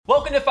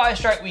Welcome to 5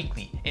 Stripe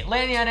Weekly.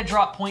 Atlanta United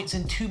dropped points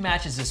in 2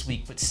 matches this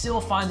week, but still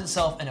finds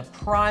itself in a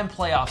prime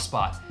playoff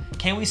spot.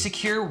 Can we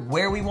secure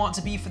where we want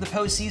to be for the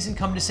postseason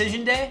come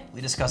decision day? We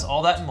discuss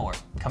all that and more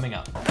coming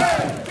up. Welcome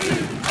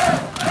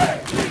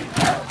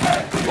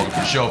to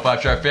the show, 5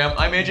 Stripe fam.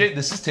 I'm AJ,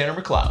 this is Tanner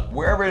McLeod.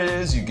 Wherever it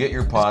is you get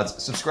your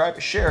pods,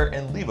 subscribe, share,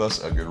 and leave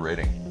us a good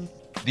rating.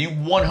 The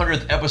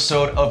 100th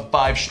episode of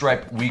 5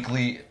 Stripe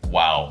Weekly.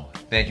 Wow.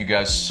 Thank you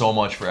guys so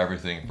much for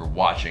everything, for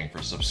watching,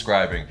 for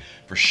subscribing,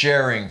 for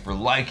sharing, for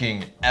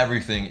liking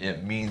everything.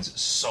 It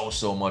means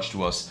so much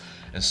to us.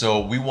 And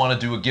so we want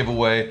to do a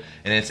giveaway,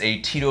 and it's a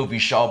Tito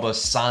Villalba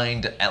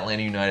signed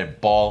Atlanta United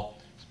ball.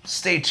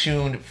 Stay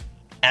tuned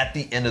at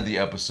the end of the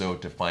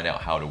episode to find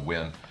out how to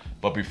win.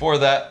 But before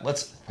that,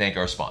 let's thank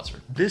our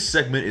sponsor. This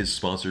segment is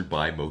sponsored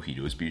by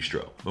Mojitos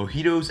Bistro.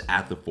 Mojitos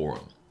at the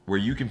Forum, where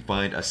you can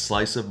find a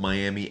slice of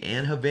Miami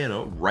and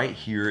Havana right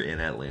here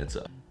in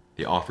Atlanta.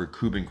 They offer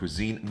Cuban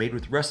cuisine made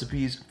with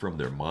recipes from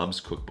their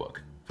mom's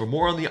cookbook. For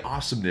more on the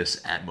awesomeness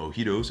at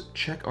Mojitos,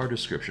 check our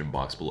description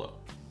box below.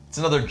 It's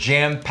another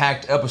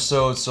jam-packed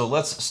episode, so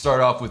let's start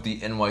off with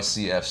the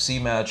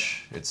NYCFC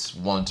match. It's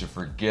one to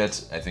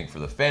forget, I think, for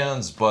the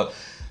fans, but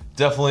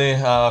definitely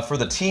for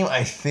the team,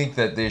 I think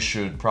that they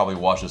should probably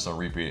watch this on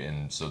repeat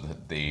and so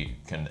that they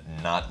can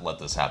not let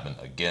this happen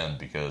again,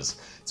 because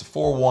it's a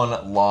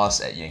 4-1 loss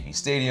at Yankee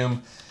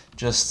Stadium.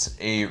 Just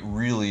a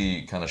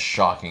really kind of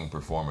shocking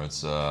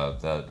performance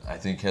that I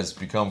think has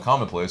become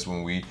commonplace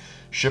when we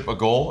ship a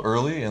goal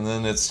early and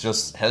then it's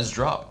just heads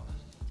drop.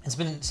 It's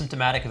been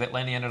symptomatic of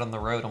Atlanta United on the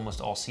road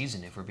almost all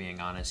season, if we're being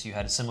honest. You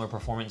had similar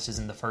performances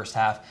in the first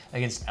half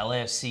against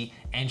LAFC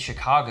and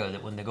Chicago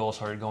that when the goal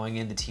started going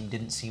in, the team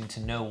didn't seem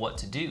to know what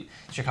to do.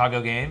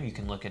 Chicago game, you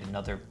can look at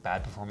another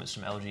bad performance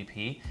from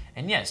LGP.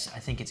 And yes, I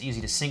think it's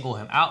easy to single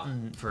him out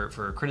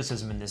for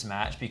criticism in this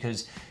match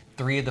because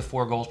 3 of the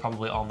 4 goals,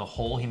 probably on the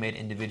whole, he made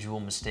individual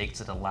mistakes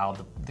that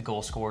allowed the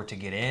goal scorer to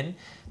get in,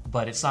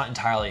 but it's not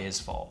entirely his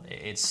fault.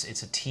 It's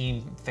a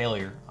team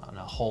failure on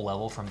a whole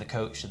level from the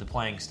coach to the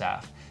playing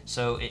staff.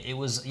 So it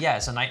was,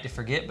 it's a night to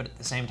forget, but at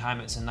the same time,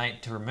 it's a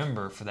night to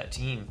remember for that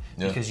team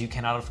because you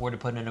cannot afford to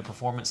put in a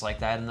performance like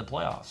that in the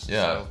playoffs.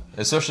 Yeah, so,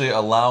 especially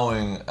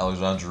allowing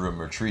Alexandru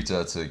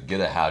Murtrita to get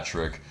a hat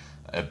trick,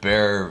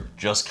 Bear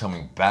just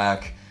coming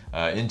back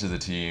into the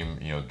team,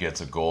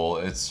 gets a goal.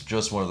 It's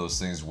just one of those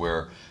things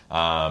where,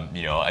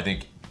 I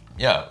think,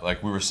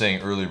 like we were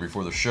saying earlier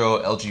before the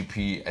show,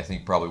 LGP, I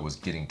think, probably was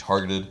getting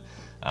targeted.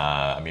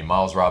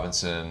 Miles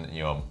Robinson,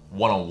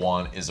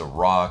 one-on-one is a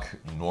rock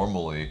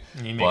normally.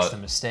 And he makes the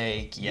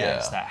mistake.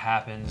 Yes, that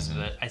happens. Mm-hmm.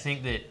 But I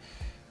think that,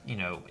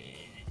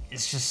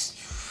 it's just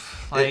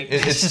like...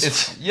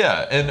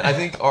 And I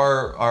think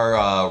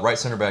our right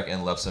center back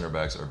and left center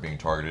backs are being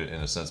targeted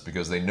in a sense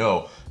because they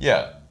know,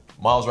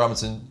 Miles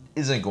Robinson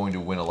isn't going to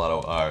win a lot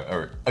of,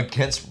 or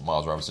against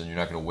Miles Robinson, you're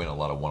not going to win a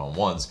lot of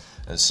one-on-ones.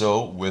 And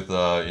so with,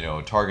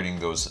 targeting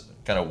those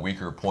kind of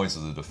weaker points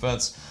of the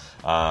defense,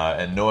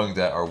 and knowing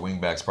that our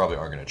wingbacks probably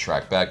aren't going to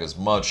track back as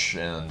much,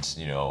 and,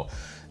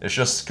 it's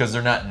just because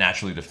they're not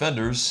naturally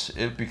defenders,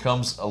 it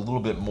becomes a little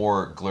bit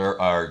more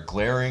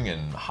glaring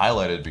and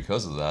highlighted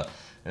because of that.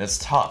 And it's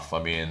tough. I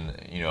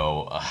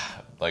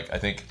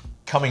think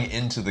coming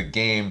into the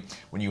game,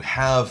 when you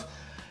have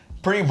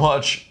pretty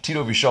much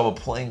Tito Villalba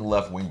playing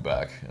left wing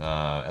back,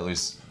 at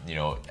least,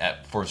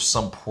 for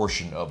some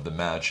portion of the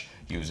match,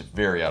 he was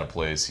very out of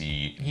place.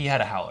 He had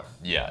a howler.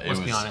 Yeah.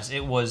 Let's be honest,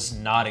 it was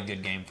not a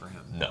good game for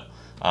him. No.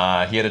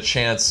 He had a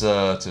chance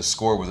to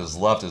score with his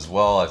left as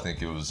well. I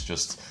think it was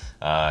just,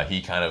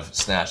 he kind of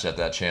snatched at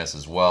that chance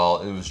as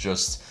well. It was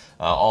just,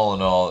 all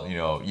in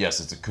all,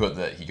 yes, it's good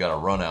that he got a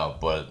run out,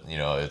 but,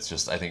 it's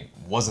just, I think,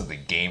 wasn't the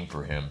game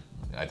for him,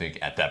 I think,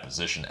 at that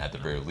position at the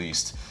very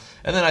least.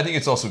 And then I think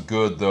it's also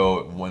good,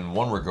 though, in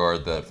one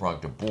regard, that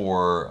Frank de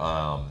Boer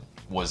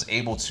was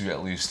able to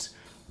at least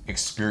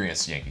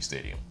experience Yankee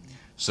Stadium.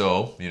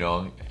 So,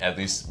 at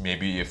least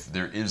maybe if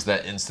there is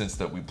that instance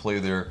that we play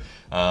there,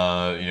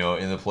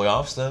 in the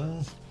playoffs,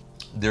 then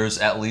there's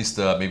at least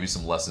maybe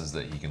some lessons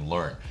that he can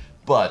learn.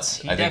 But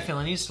he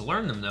definitely needs to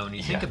learn them, though, when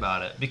you think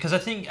about it. Because I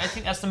think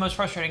that's the most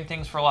frustrating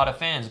things for a lot of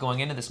fans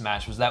going into this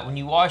match was that when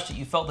you watched it,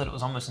 you felt that it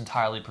was almost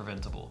entirely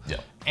preventable. Yeah.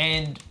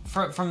 And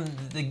from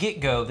the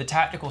get-go, the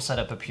tactical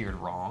setup appeared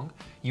wrong.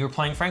 You were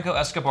playing Franco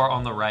Escobar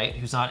on the right,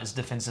 who's not as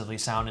defensively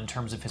sound in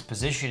terms of his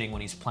positioning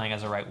when he's playing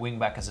as a right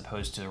wing-back as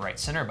opposed to a right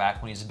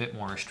center-back when he's a bit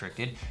more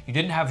restricted. You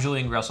didn't have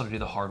Julian Gressel to do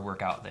the hard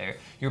work out there.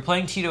 You were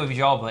playing Tito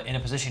Villalba in a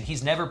position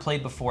he's never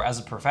played before as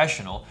a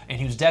professional, and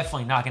he was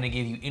definitely not going to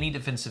give you any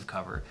defensive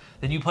cover.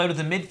 Then you played with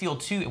the midfield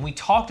too, and we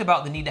talked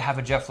about the need to have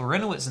a Jeff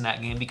Larentowicz in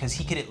that game because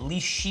he could at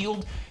least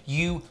shield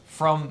you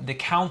from the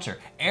counter.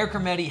 Eric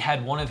Remedi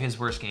had one of his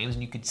worst games,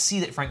 and you could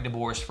see that Frank de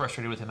Boer was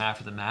frustrated with him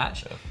after the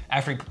match,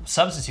 after he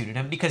substituted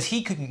him, because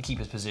he couldn't keep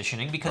his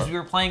positioning because we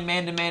were playing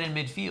man-to-man in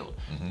midfield.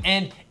 Mm-hmm.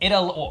 And it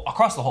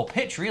across the whole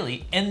pitch,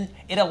 really, and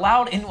it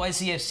allowed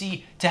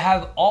NYCFC to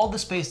have all the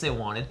space they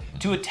wanted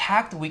to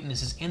attack the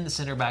weaknesses in the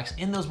center backs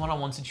in those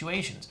one-on-one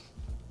situations.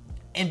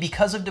 And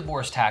because of De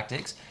Boer's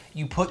tactics,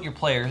 you put your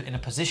players in a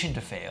position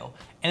to fail.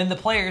 And then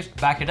the players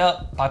back it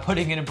up by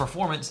putting in a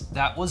performance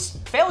that was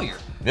failure.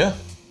 Yeah.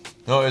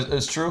 No,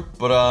 it's true.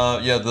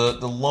 But yeah,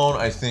 the lone,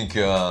 I think,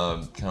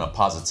 kind of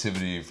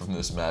positivity from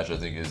this match, I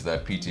think, is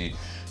that PT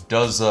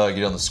does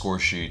get on the score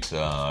sheet.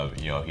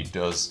 He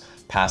does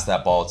pass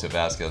that ball to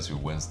Vasquez, who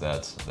wins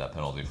that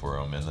penalty for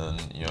him. And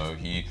then,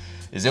 he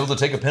is able to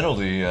take a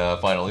penalty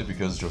finally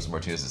because Josef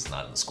Martinez is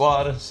not in the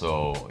squad.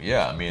 So,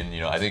 yeah, I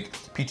mean, I think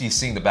PT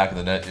seeing the back of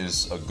the net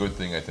is a good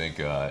thing, I think,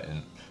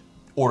 in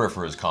order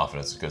for his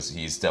confidence, because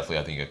he's definitely,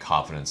 I think, a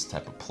confidence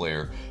type of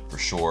player for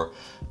sure.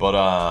 But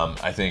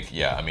I think,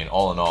 yeah, I mean,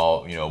 all in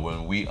all,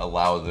 when we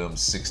allow them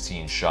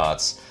 16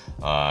 shots,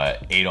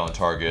 8 on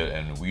target,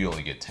 and we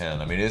only get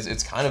 10. I mean,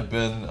 it's kind of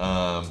been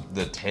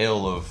the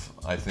tale of,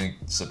 I think,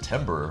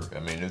 September. I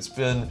mean, it's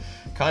been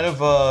kind of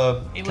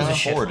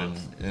forward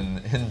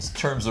in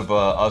terms of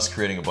us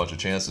creating a bunch of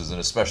chances, and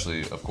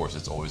especially, of course,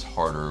 it's always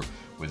harder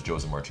with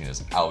Josef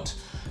Martinez out.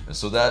 And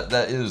so that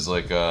is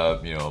like,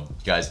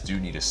 guys do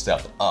need to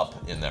step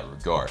up in that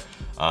regard.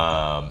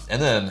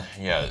 And then,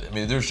 yeah, I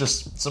mean, there's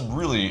just some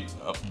really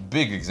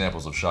big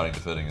examples of shoddy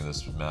defending in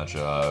this match.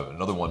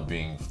 Another one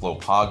being Flo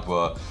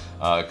Pogba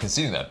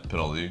conceding that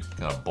penalty,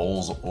 kind of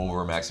bowls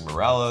over Maxi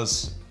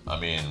Morales. I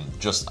mean,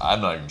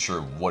 I'm not even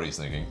sure what he's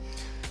thinking.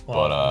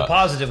 Well, the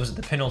positive was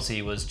that the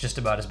penalty was just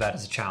about as bad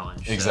as a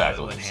challenge.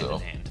 Exactly. It went hand in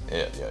hand.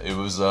 Yeah, it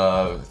was.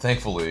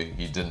 Thankfully,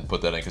 he didn't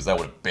put that in, because that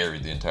would have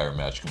buried the entire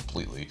match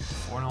completely.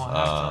 4-0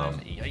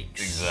 halftime. Yikes.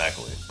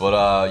 Exactly.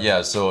 But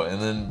yeah. So,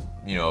 and then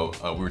we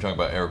were talking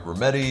about Eric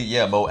Remedi.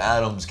 Yeah, Mo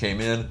Adams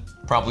came in,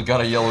 probably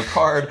got a yellow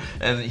card,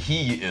 and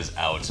he is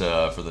out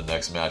for the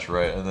next match,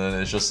 right? And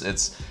then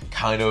it's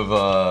kind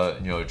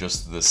of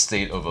just the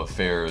state of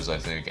affairs, I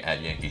think,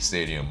 at Yankee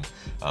Stadium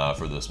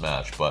for this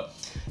match. But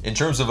in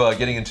terms of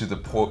getting into the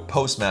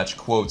post-match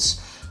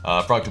quotes,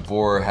 Frank de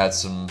Boer had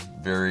some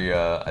very,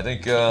 I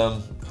think,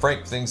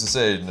 frank things to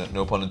say,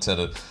 no pun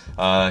intended.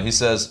 He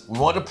says, "We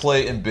want to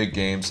play in big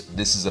games.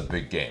 This is a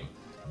big game.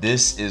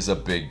 This is a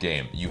big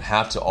game. You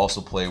have to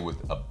also play with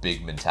a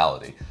big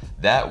mentality.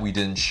 That we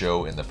didn't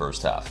show in the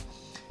first half."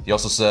 He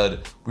also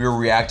said, "We were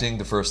reacting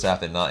the first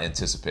half and not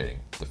anticipating.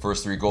 The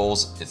first 3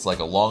 goals, it's like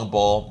a long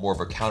ball, more of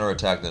a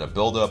counterattack than a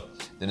build-up.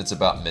 Then it's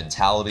about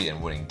mentality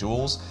and winning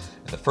duels.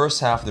 In the first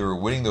half, they were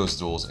winning those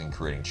duels and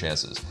creating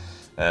chances."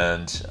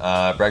 And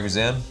Brad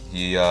Guzan,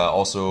 he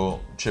also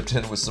chipped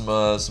in with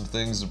some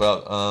things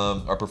about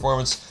our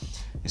performance.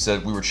 He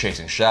said, "We were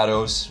chasing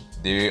shadows.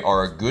 They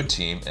are a good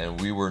team, and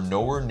we were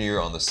nowhere near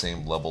on the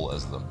same level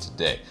as them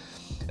today."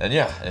 And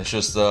yeah, it's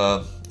just,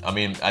 I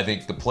mean, I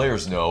think the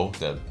players know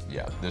that,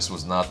 yeah, this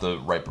was not the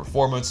right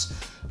performance.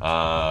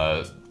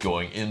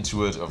 Going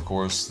into it, of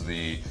course,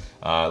 the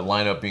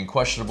lineup being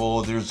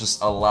questionable, there's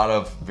just a lot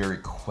of very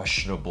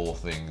questionable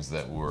things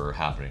that were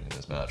happening in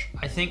this match.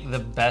 I think the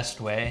best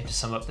way to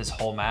sum up this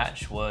whole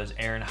match was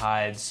Aaron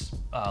Hyde's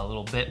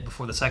little bit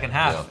before the second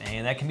half,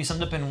 and that can be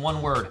summed up in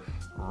one word: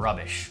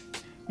 rubbish.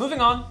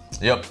 Moving on.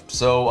 Yep.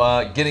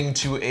 So getting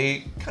to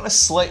a kind of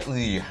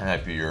slightly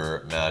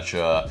happier match.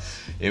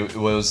 It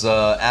was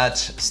at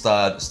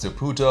Stade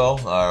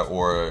Saputo,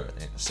 or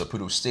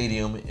Saputo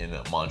Stadium in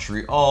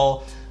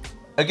Montreal.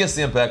 Against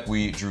the Impact,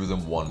 we drew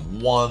them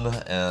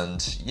 1-1.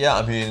 And yeah,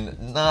 I mean,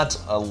 not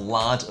a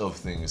lot of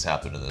things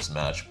happened in this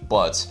match,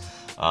 but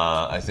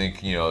I think,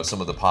 some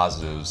of the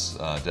positives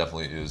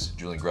definitely is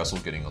Julian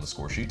Gressel getting on the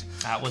score sheet.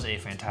 That was a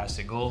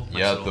fantastic goal.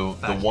 Yeah, the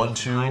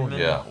 1-2.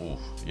 Yeah,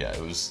 yeah,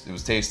 it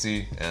was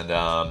tasty, and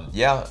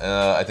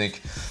I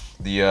think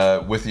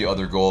with the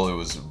other goal, it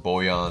was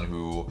Bojan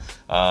who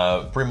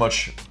pretty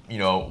much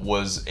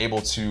was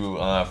able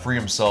to free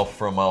himself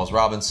from Miles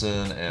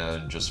Robinson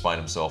and just find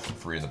himself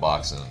free in the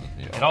box. And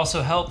it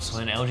also helps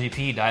when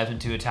LGP dives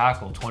into a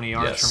tackle 20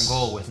 yards from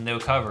goal with no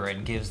cover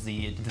and gives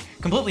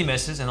completely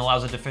misses and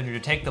allows the defender to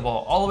take the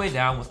ball all the way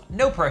down with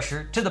no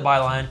pressure to the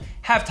byline,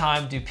 have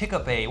time to pick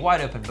up a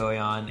wide open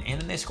Bojan, and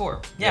then they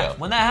score. Yeah,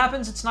 when that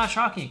happens, it's not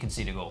shocking you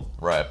concede a goal.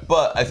 Right,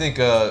 but I think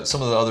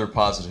some of the other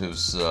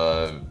positives.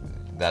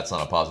 That's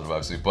not a positive,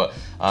 obviously, but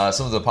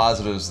some of the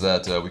positives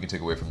that we can take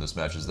away from this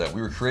match is that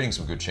we were creating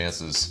some good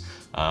chances.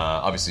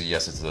 Obviously,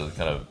 yes, it's a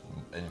kind of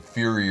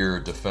inferior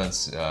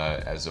defense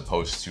as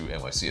opposed to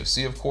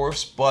NYCFC, of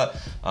course, but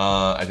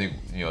I think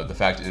the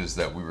fact is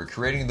that we were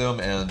creating them,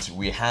 and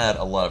we had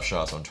a lot of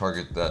shots on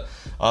target that,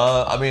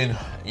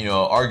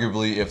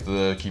 arguably, if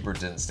the keeper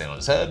didn't stand on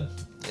his head,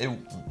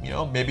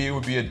 maybe it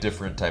would be a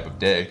different type of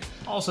day.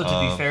 Also,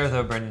 to be fair,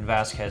 though, Brendan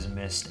Vasquez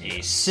missed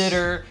a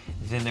sitter.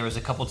 Then there was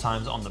a couple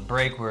times on the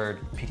break where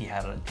PT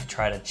had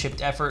tried a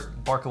chipped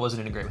effort. Barca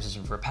wasn't in a great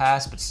position for a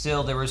pass, but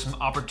still there were some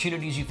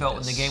opportunities you felt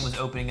when the game was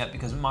opening up,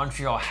 because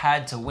Montreal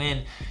had to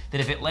win.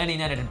 That if Atlanta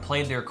United had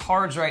played their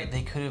cards right,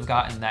 they could have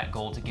gotten that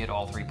goal to get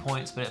all 3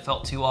 points, but it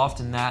felt too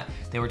often that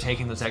they were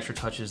taking those extra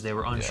touches. They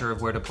were unsure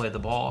of where to play the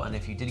ball, and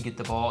if you did get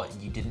the ball,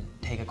 you didn't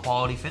take a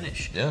quality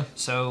finish. Yeah.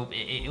 So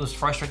it was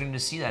frustrating to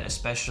see that,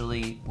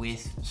 especially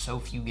with so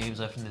few games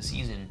left in the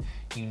season.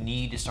 You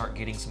need to start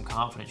getting some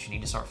confidence. You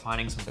need to start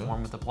finding some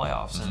form with the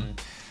playoffs.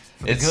 And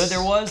For the good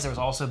there was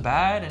also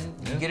bad,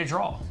 and you get a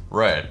draw.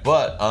 Right,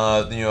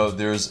 but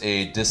there's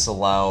a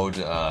disallowed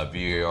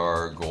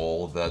VAR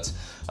goal that,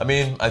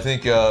 I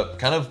think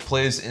kind of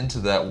plays into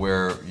that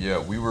where,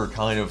 we were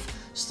kind of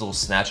still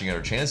snatching at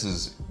our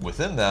chances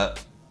within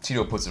that.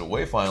 Tito puts it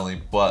away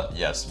finally, but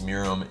yes,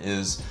 Miriam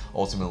is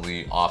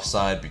ultimately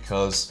offside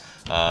because,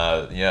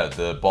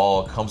 the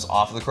ball comes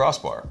off of the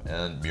crossbar,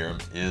 and Miriam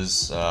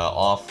is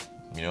off,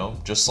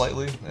 just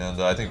slightly,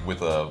 and I think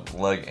with a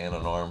leg and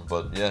an arm,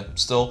 but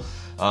still.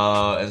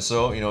 And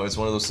so, it's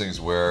one of those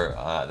things where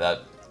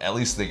that at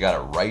least they got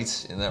it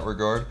right in that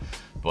regard.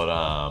 But,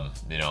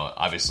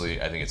 obviously,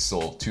 I think it's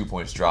still 2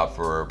 points drop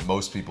for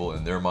most people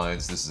in their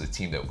minds. This is a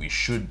team that we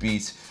should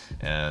beat,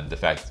 and the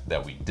fact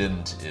that we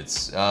didn't,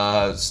 it's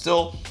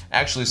still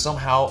actually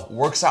somehow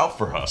works out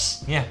for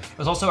us. Yeah, it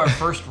was also our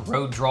first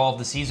road draw of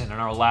the season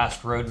and our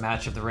last road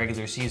match of the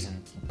regular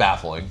season.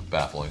 Baffling.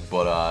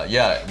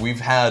 But, we've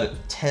had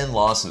 10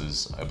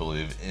 losses, I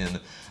believe,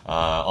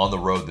 on the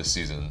road this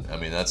season.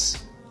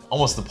 That's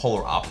almost the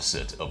polar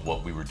opposite of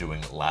what we were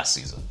doing last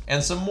season.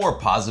 And some more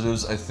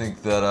positives, I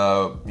think that,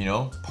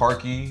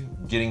 Parky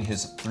getting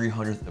his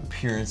 300th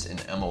appearance in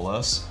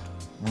MLS,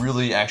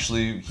 really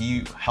actually,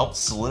 he helped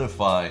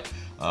solidify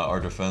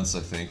our defense, I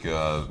think.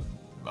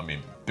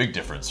 Big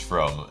difference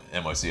from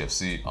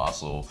NYCFC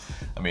also.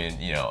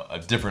 A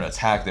different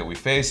attack that we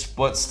faced,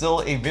 but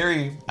still a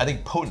very, I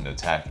think, potent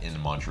attack in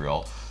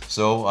Montreal.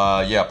 So,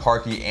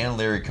 Parky and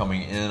Larry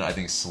coming in, I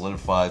think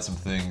solidified some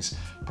things,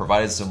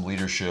 provided some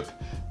leadership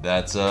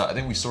that I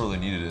think we sorely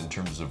needed in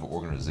terms of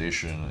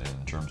organization,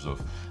 in terms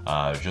of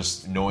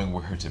just knowing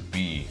where to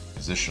be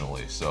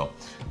positionally. So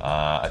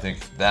I think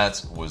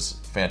that was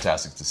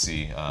fantastic to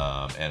see,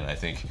 and I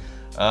think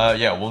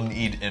we'll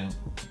need and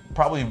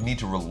probably need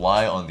to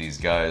rely on these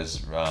guys,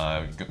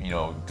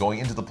 going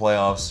into the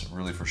playoffs,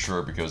 really for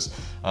sure, because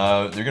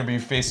they're going to be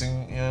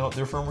facing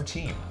their former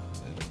team,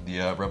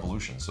 the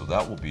Revolution. So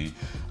that will be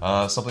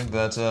something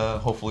that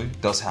hopefully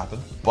does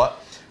happen. But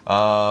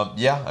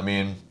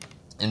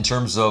in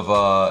terms of,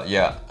 I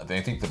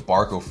think the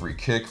Barco free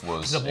kick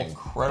was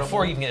incredible.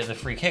 Before you even get to the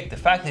free kick, the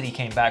fact that he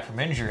came back from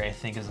injury, I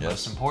think, is the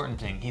most important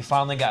thing. He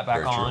finally got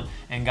back on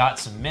and got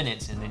some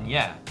minutes, and then,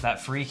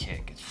 that free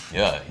kick.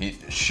 Yeah,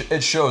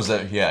 it shows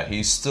that,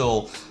 he's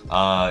still,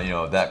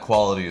 that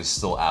quality is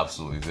still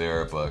absolutely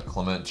there, but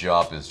Clement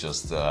Diop is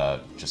just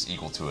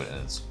equal to it,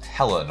 and it's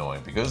hella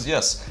annoying because,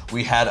 yes,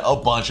 we had a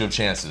bunch of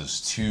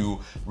chances to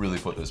really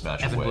put this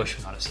match away. Evan Bush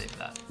would not have saved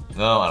that.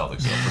 No, I don't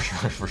think so,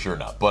 for sure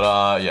not. But,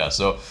 and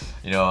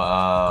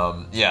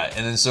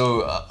then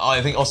so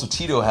I think also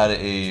Tito had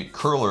a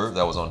curler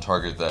that was on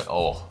target that,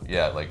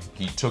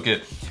 he took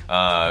it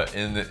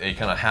in a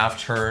kind of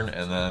half turn,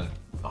 and then,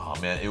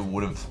 it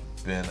would have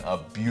been a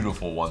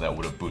beautiful one that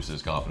would have boosted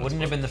his confidence.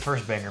 Wouldn't have been the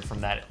first banger from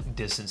that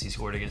distance he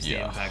scored against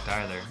the Impact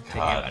either.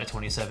 Taking it out of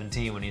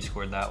 2017 when he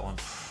scored that one.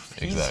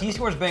 Exactly. He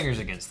scores bangers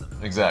against them.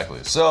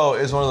 Exactly. So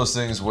it's one of those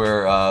things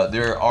where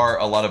there are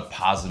a lot of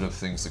positive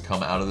things to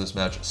come out of this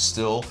match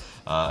still.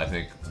 I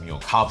think,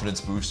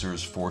 confidence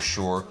boosters for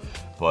sure.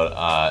 But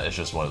it's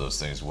just one of those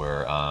things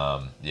where,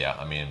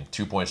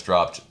 2 points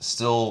dropped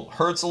still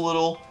hurts a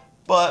little.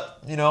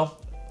 But,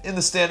 in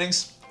the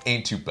standings,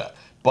 ain't too bad.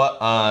 But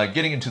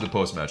getting into the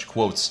post-match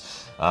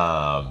quotes,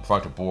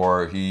 Frank de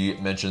Boer, he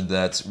mentioned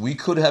that we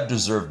could have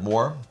deserved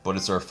more, but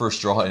it's our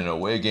first draw in an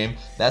away game.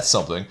 That's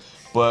something.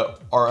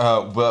 But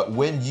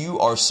when you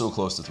are so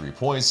close to 3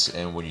 points,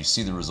 and when you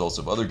see the results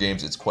of other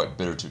games, it's quite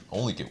bitter to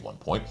only get 1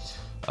 point.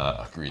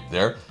 Agreed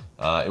there.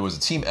 It was a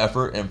team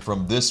effort, and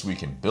from this we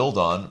can build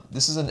on.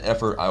 This is an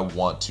effort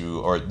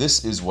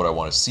this is what I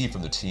want to see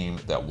from the team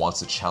that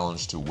wants a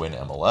challenge to win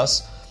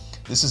MLS.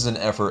 This is an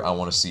effort I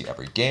want to see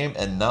every game,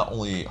 and not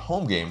only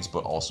home games,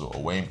 but also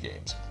away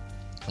games.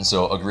 And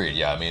so, agreed.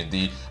 Yeah, I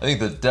think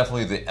that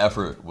definitely the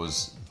effort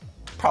was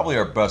probably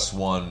our best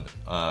one,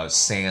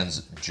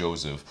 sans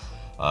Joseph.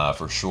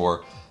 For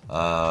sure.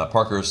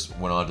 Parkhurst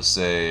went on to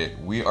say,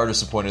 "We are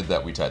disappointed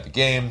that we tied the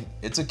game.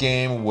 It's a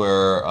game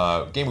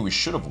we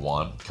should have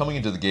won. Coming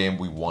into the game,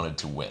 we wanted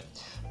to win.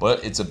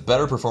 But it's a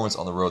better performance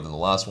on the road than the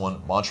last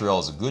one. Montreal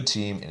is a good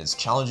team, and it's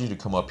challenging to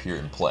come up here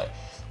and play.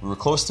 We were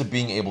close to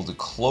being able to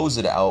close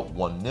it out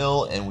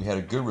 1-0, and we had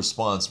a good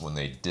response when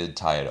they did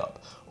tie it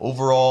up.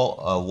 Overall,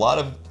 a lot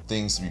of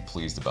things to be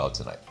pleased about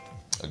tonight."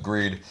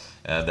 Agreed,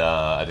 and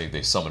I think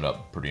they sum it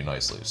up pretty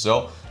nicely.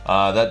 So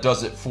that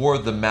does it for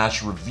the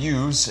match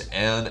reviews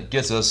and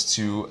gets us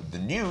to the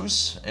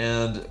news.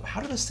 And how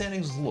do the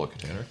standings look,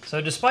 Tanner?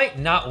 So despite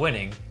not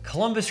winning,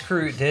 Columbus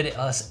Crew did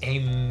us a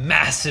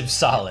massive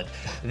solid.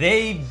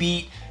 They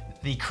beat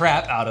the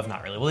crap out of,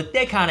 not really, well,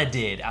 they kind of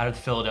did, out of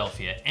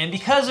Philadelphia. And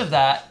because of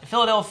that,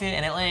 Philadelphia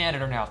and Atlanta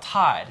United are now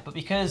tied. But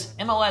because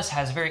MLS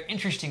has very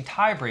interesting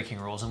tie-breaking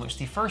rules in which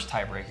the first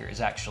tiebreaker is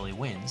actually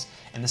wins,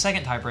 and the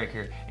second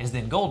tiebreaker is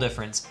then goal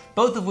difference,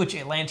 both of which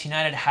Atlanta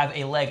United have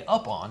a leg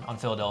up on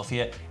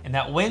Philadelphia, and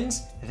that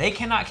wins, they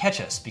cannot catch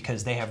us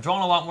because they have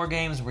drawn a lot more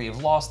games, we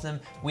have lost them,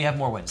 we have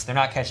more wins. They're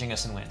not catching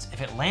us in wins.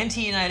 If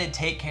Atlanta United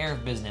take care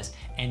of business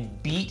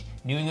and beat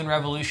New England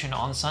Revolution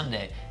on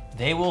Sunday,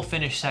 they will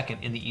finish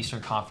second in the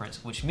Eastern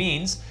Conference, which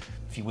means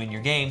if you win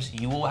your games,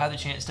 you will have the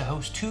chance to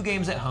host 2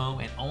 games at home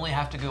and only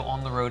have to go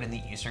on the road in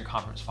the Eastern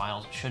Conference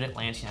Finals should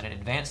Atlanta United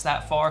advance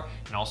that far,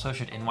 and also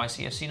should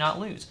NYCFC not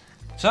lose.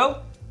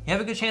 So, you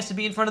have a good chance to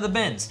be in front of the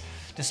Bens,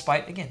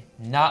 despite, again,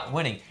 not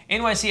winning.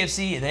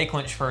 NYCFC, they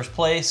clinched first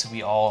place.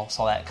 We all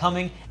saw that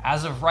coming.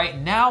 As of right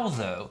now,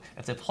 though,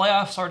 if the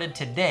playoffs started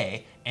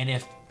today, and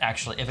if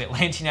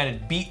Atlanta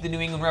United beat the New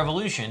England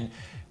Revolution,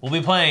 we'll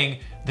be playing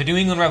the New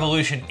England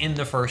Revolution in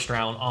the first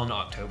round on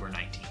October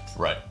 19th.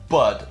 Right.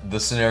 But the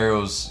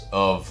scenarios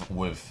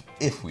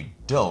if we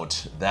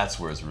don't, that's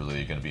where it's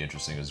really going to be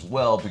interesting as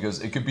well,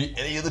 because it could be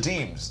any of the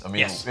teams. I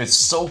mean, yes. It's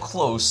so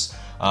close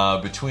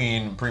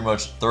between pretty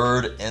much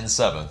 3rd and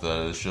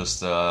 7th. It's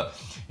just,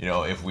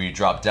 if we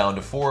drop down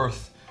to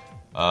 4th,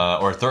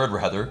 or 3rd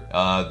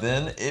rather,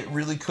 then it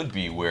really could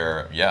be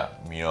where,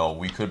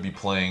 we could be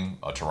playing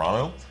a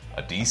Toronto,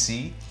 a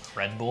DC,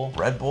 Red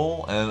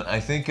Bull, and I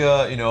think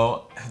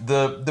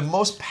the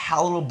most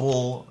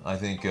palatable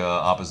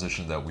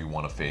opposition that we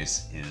want to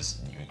face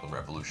is New England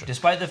Revolution.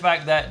 Despite the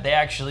fact that they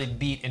actually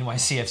beat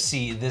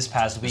NYCFC this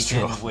past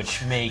weekend,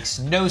 which makes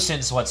no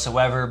sense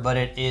whatsoever, but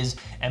it is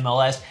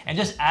MLS. And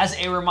just as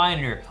a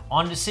reminder,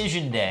 on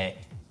Decision Day,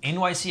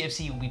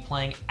 NYCFC will be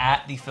playing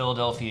at the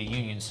Philadelphia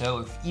Union.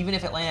 So even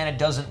if Atlanta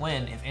doesn't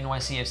win, if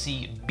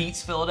NYCFC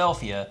beats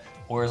Philadelphia,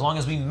 or as long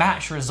as we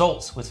match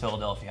results with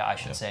Philadelphia, I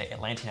should say,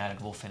 Atlanta United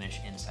will finish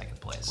in 2nd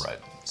place. Right.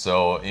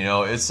 So,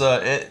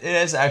 it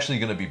is actually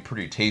going to be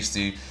pretty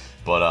tasty,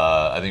 but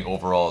I think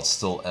overall it's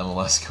still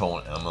MLS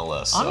going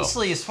MLS. So.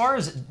 Honestly, as far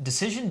as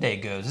Decision Day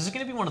goes, this is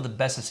going to be one of the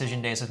best decision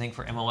days, I think,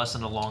 for MLS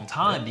in a long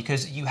time,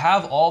 because you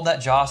have all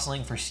that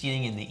jostling for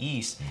seeding in the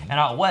East, and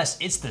out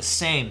West, it's the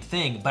same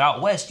thing. But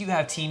out West, you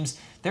have teams,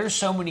 there's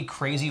so many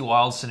crazy,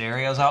 wild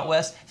scenarios out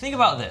West. Think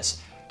about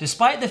this.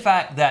 Despite the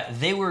fact that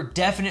they were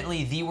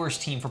definitely the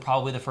worst team for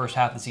probably the first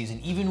half of the season,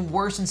 even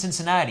worse than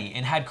Cincinnati,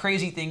 and had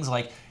crazy things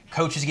like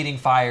coaches getting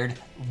fired,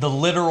 the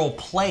literal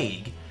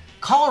plague,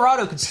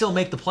 Colorado could still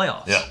make the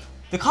playoffs. Yeah.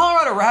 The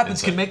Colorado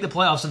Rapids could make the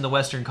playoffs in the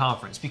Western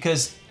Conference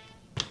because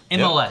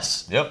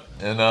MLS. Yep.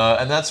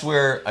 And that's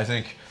where I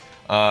think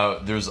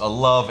there's a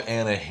love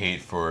and a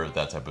hate for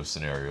that type of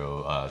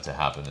scenario to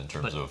happen in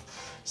terms of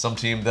some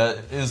team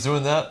that is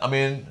doing that. I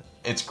mean,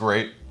 it's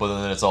great, but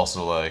then it's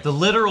also like... The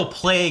literal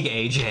plague,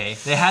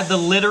 AJ. They had the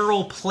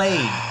literal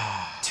plague.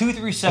 2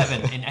 through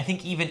 7, and I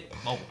think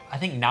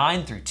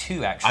 9 through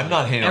 2, actually. I'm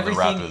not hating on the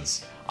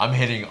Rapids. I'm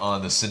hitting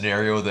on the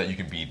scenario that you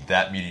can be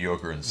that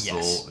mediocre and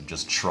still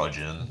just trudge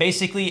in.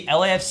 Basically,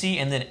 LAFC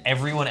and then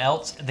everyone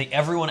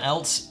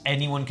else,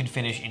 anyone can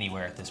finish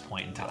anywhere at this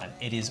point in time.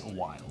 It is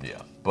wild.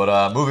 Yeah.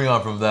 But moving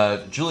on from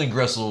that, Julian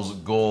Gressel's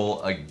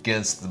goal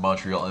against the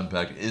Montreal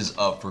Impact is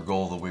up for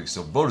goal of the week,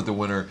 so voted the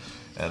winner.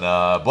 And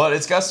but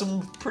it's got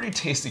some pretty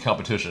tasty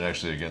competition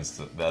actually against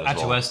that as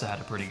well. Atuesta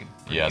had a pretty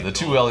good the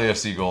 2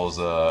 LAFC goals,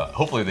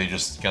 hopefully they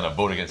just kind of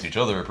vote against each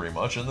other pretty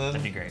much, and then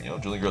that'd be great.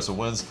 Julian Gressel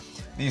wins.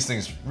 These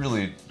things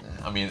really,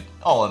 I mean,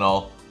 all in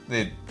all,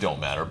 they don't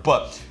matter.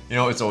 But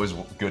it's always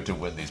good to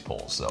win these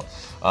polls, so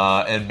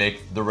and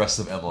make the rest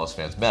of MLS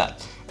fans mad.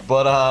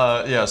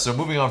 But so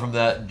moving on from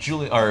that,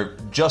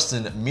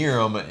 Justin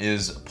Meram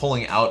is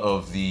pulling out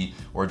of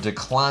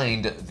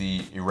declined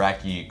the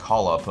Iraqi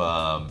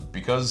call-up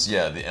because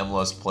the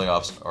MLS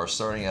playoffs are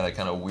starting at a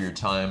kind of weird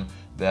time.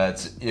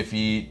 That if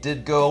he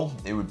did go,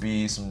 it would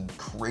be some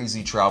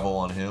crazy travel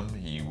on him.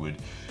 He would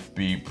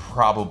be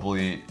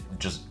probably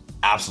just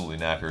absolutely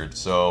knackered.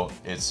 So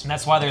and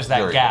that's why there's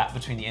that gap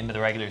between the end of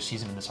the regular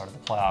season and the start of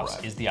the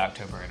playoffs is the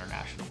October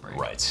international break.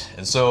 Right.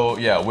 And so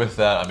with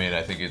that, I mean,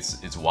 I think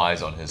it's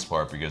wise on his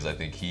part, because I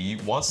think he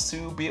wants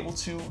to be able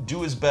to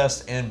do his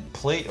best and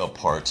play a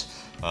part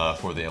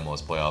for the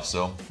MLS playoffs.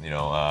 So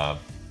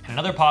And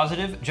another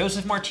positive,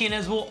 Josef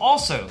Martinez will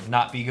also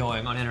not be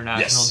going on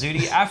international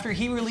duty after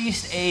he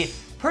released a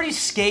pretty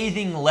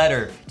scathing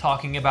letter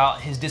talking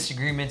about his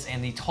disagreements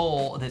and the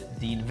toll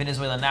that the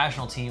Venezuelan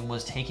national team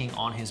was taking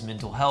on his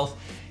mental health.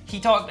 He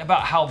talked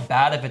about how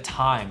bad of a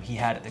time he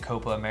had at the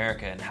Copa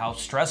America and how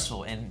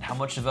stressful and how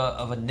much of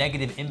a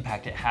negative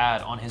impact it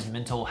had on his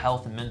mental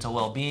health and mental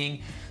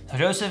well-being. So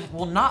Josef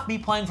will not be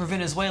playing for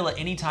Venezuela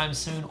anytime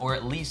soon, or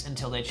at least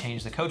until they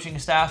change the coaching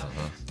staff.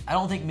 I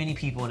don't think many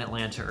people in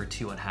Atlanta are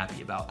too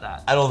unhappy about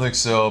that. I don't think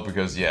so,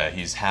 because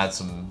he's had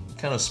some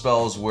kind of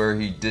spells where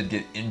he did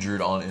get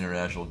injured on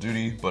international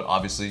duty, but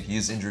obviously he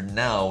is injured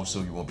now,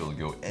 so he won't be able to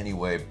go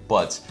anyway.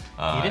 But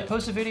he did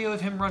post a video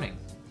of him running.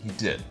 He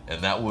did,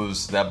 and that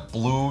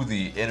blew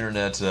the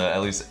internet,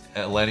 at least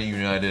Atlanta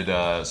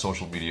United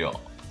social media,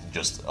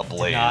 just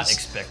ablaze. Did not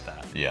expect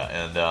that. Yeah,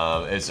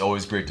 and it's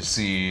always great to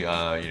see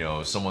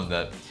someone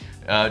that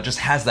just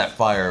has that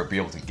fire be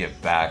able to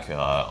get back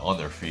on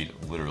their feet,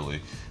 literally.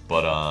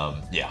 But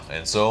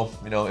and so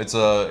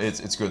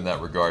it's good in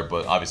that regard.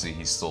 But obviously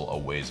he's still a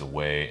ways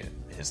away.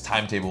 His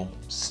timetable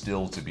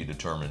still to be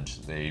determined.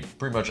 They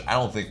pretty much, I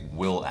don't think,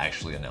 will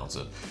actually announce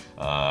it,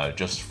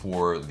 just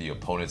for the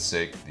opponent's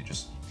sake. They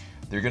just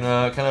they're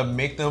gonna kind of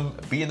make them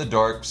be in the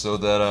dark so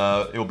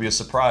that it'll be a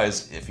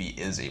surprise if he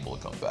is able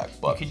to come back.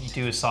 But you could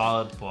do a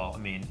solid. Well, I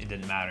mean, it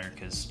didn't matter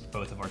because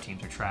both of our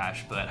teams are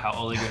trash. But how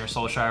Ole Gunnar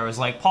Solskjaer was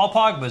like, Paul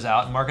Pogba's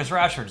out and Marcus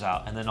Rashford's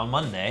out, and then on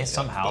Monday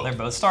somehow they're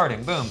both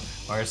starting. Boom.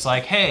 Or it's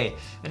like, hey,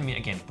 I mean,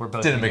 again, we're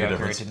both didn't make a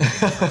difference.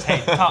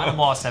 Hey, Tottenham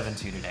lost 7-2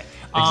 today.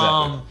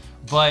 Exactly.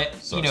 But,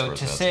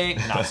 to say,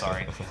 not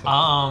sorry,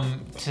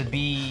 to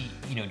be,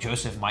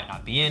 Joseph might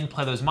not be in,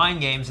 play those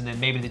mind games, and then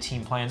maybe the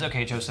team plans,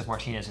 okay, Joseph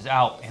Martinez is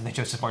out, and then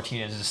Joseph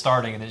Martinez is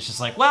starting, and it's just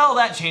like, well,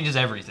 that changes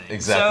everything.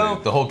 Exactly.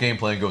 So, the whole game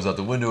plan goes out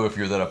the window if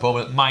you're that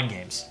opponent. Mind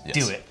games. Yes.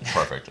 Do it.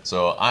 Perfect.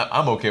 So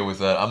I'm okay with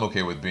that. I'm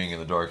okay with being in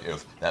the dark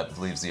if that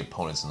leaves the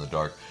opponents in the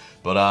dark.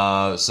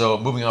 But, so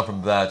moving on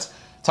from that,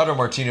 Tata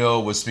Martino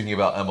was speaking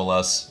about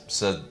MLS,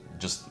 said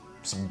just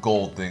some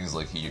gold things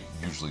like he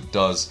usually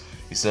does.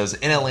 He says,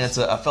 in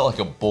Atlanta, I felt like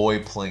a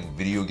boy playing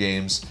video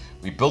games.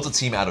 We built a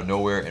team out of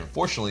nowhere, and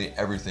fortunately,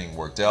 everything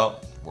worked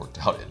out. Worked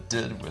out it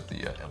did with the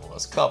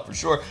MLS Cup, for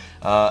sure.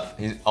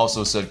 He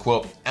also said,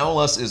 quote,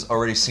 MLS is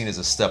already seen as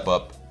a step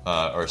up,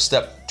 or a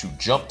step to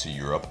jump to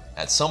Europe.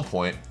 At some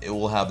point, it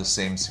will have the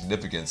same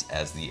significance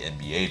as the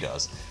NBA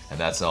does. And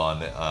that's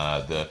on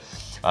the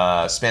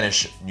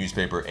Spanish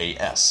newspaper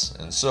AS.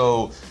 And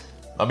so,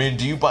 I mean,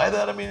 do you buy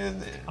that? I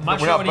mean, I'm not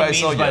sure what he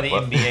means by the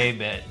NBA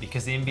bit,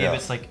 because the NBA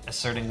bit's like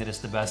asserting that it's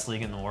the best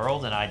league in the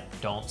world, and I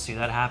don't see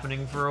that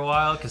happening for a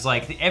while. Because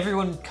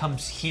everyone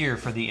comes here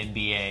for the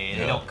NBA, and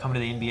they don't come to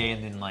the NBA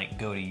and then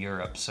go to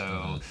Europe.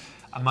 So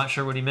I'm not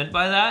sure what he meant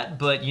by that,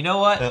 but you know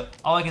what?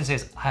 All I can say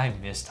is I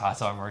miss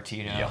Tata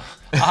Martino. Yeah.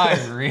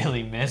 I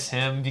really miss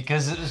him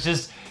because it was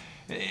just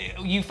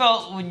you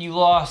felt when you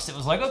lost, it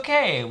was like,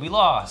 okay, we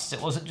lost.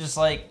 It wasn't just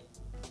like,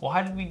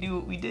 why did we do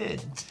what we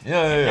did?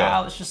 Yeah.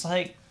 Now it's just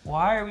like,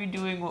 why are we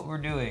doing what we're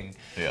doing?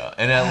 Yeah,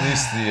 and at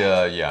least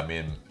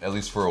at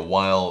least for a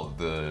while,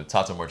 the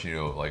Tata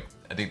Martino,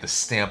 I think the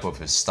stamp of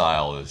his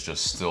style is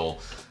just still,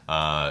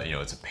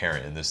 it's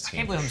apparent in this team.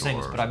 I can't believe I'm saying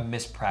this, but I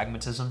miss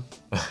pragmatism.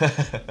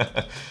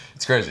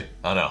 It's crazy,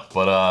 I know.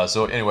 But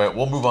so anyway,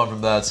 we'll move on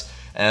from that.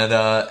 And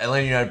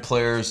Atlanta United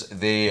players,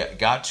 they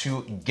got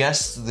to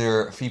guess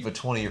their FIFA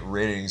 20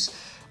 ratings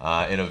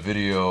in a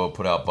video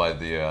put out by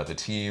the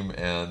team,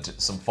 and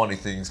some funny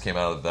things came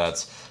out of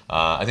that.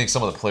 I think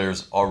some of the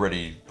players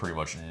already pretty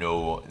much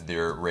know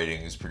their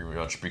ratings pretty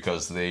much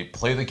because they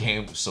play the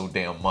game so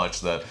damn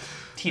much that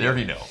they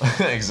already know.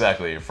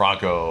 Exactly.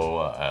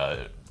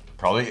 Franco,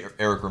 probably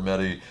Eric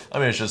Remedi. I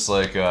mean, it's just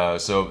like,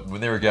 so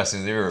when they were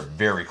guessing, they were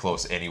very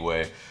close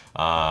anyway.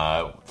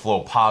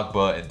 Flo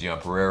Pogba and Dion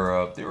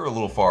Pereira, they were a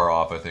little far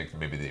off. I think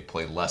maybe they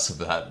played less of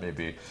that,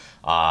 maybe.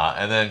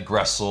 And then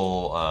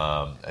Gressel,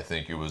 I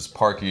think it was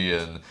Parky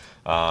and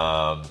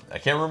I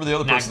can't remember the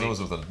other person that was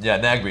with them. Yeah,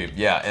 Nagby.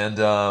 Yeah, and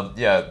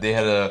they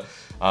had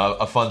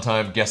a fun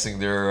time guessing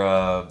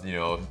their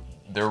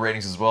their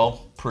ratings as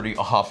well. Pretty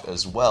off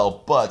as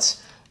well. But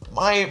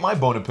my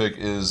bone to pick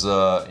is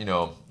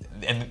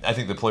and I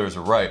think the players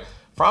are right.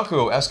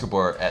 Franco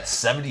Escobar at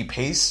 70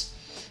 pace.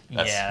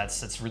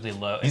 That's really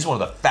low. He's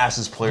one of the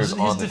fastest players on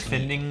the team. Is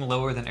defending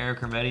lower than Eric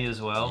Remedi as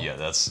well? Yeah,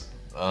 that's.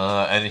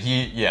 And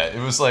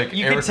it was like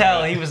you could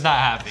tell he was not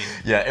happy.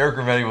 Yeah, Eric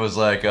Remedi was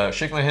like,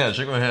 shake my hand,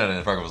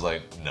 and Franco was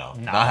like, no,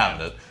 not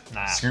having it.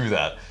 Screw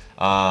that.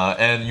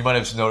 And you might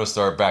have noticed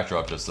our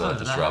backdrop just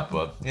dropped,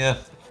 but yeah,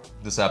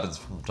 this happens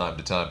from time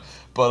to time.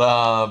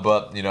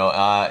 But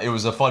it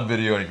was a fun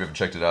video, and if you haven't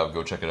checked it out,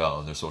 go check it out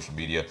on their social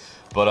media.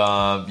 But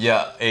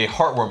a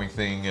heartwarming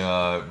thing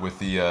with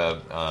the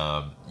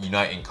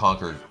Unite and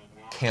Conquer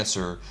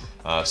Cancer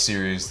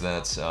series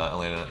that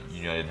Atlanta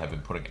United have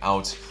been putting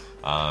out.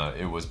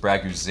 It was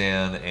Brad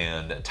Guzan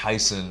and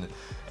Tyson,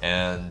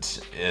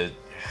 and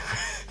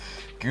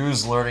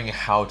Guz learning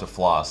how to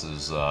floss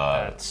is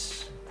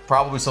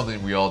probably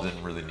something we all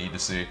didn't really need to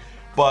see,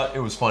 but it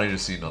was funny to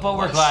see nonetheless. But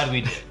we're glad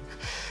we did.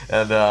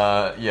 And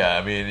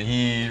I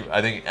mean,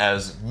 I think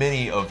as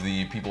many of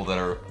the people that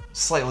are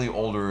slightly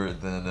older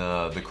than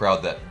the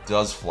crowd that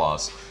does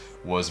floss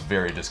was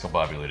very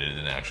discombobulated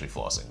in actually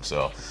flossing.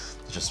 So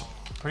just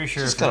pretty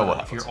sure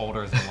if you're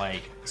older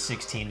than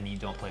 16 and you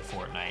don't play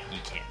Fortnite, you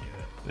can't do it.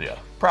 Yeah,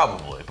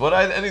 probably. But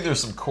I think there's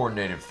some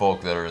coordinated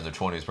folk that are in their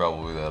 20s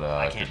probably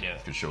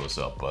that could show us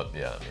up. But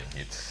yeah, I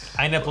mean,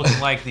 I end up looking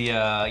like the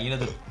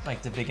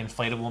the big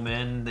inflatable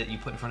men that you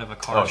put in front of a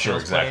car. Oh, sure,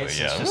 exactly. Place.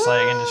 Yeah, it's just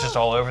and it's just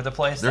all over the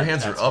place. Their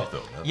hands are up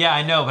though. Yeah,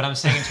 I know, but I'm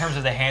saying in terms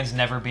of the hands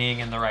never being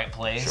in the right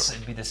place,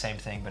 it'd be the same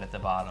thing, but at the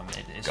bottom,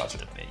 it's just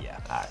a bit.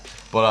 Yeah. All right.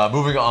 But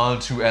moving on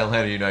to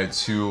Atlanta United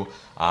 2.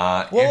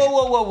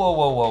 Whoa.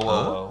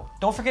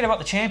 Don't forget about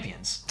the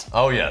champions.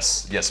 Oh,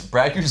 yes.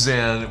 Brad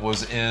Guzan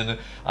was in,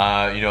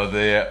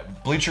 the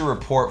Bleacher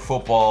Report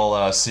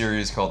football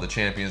series called The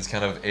Champions,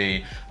 kind of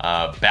a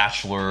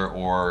Bachelor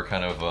or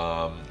kind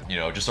of,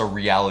 just a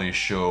reality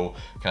show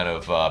kind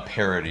of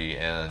parody.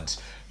 And,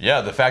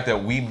 yeah, the fact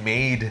that we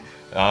made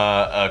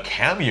a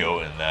cameo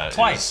in that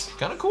twice is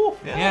kind of cool.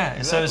 Yeah,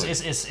 exactly.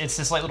 So it's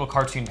this little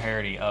cartoon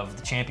parody of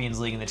the Champions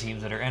League and the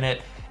teams that are in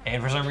it.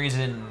 And for some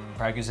reason,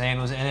 Brad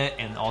Guzan was in it,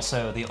 and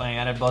also the Atlanta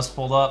United bus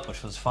pulled up,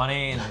 which was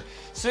funny. And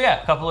so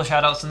yeah, a couple of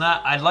shout outs on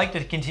that. I'd like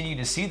to continue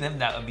to see them.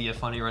 That would be a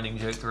funny running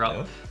joke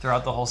throughout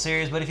the whole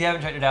series. But if you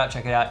haven't checked it out,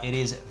 check it out. It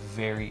is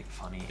very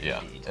funny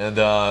indeed.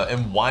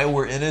 And why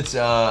we're in it,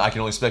 I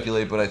can only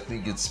speculate, but I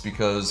think it's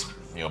because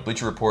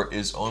Bleacher Report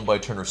is owned by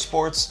Turner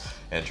Sports,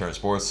 and Turner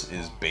Sports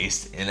is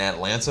based in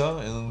Atlanta,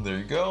 and there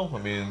you go. I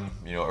mean,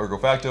 ergo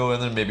facto,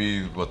 and then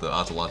maybe the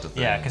Atalanta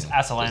thing. Yeah, because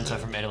Atalanta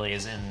from Italy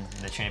is in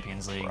the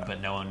Champions League, right,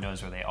 but no one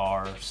knows where they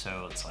are,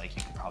 so it's like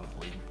you could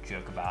probably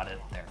joke about it.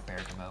 They're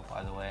Bergamo,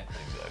 by the way.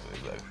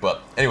 Exactly.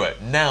 But anyway,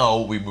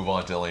 now we move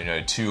on to Atlanta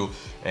United 2,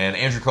 and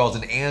Andrew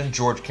Carleton and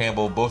George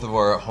Campbell, both of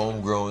our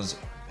homegrowns,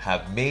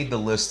 have made the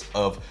list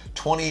of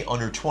 20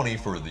 under 20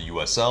 for the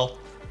USL.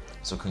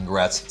 So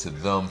congrats to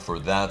them for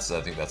that. So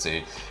I think that's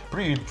a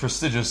pretty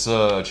prestigious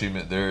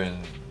achievement there, and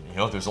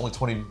there's only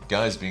 20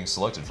 guys being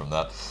selected from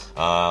that.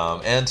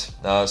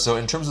 So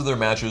in terms of their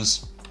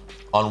matches,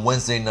 on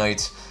Wednesday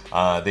night,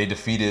 they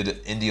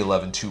defeated Indy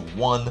 11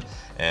 2-1,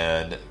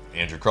 and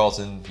Andrew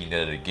Carleton, he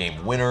netted a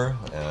game winner,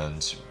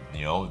 and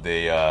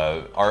they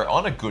are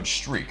on a good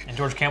streak. And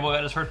George Campbell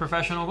got his first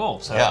professional goal.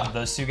 So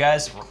those two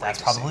guys,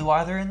 that's probably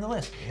why they're in the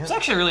list. Yeah. It's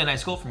actually a really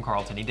nice goal from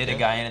Carleton. He did a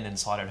guy in and then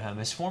slotted home.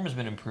 His form has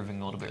been improving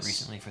a little bit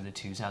recently for the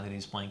twos now that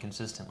he's playing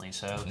consistently.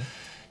 So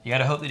you got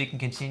to hope that he can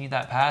continue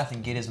that path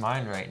and get his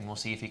mind right. And we'll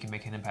see if he can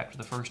make an impact for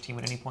the first team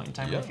at any point in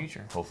time in the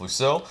future. Hopefully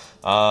so.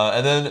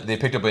 And then they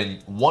picked up a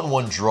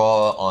 1-1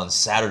 draw on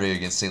Saturday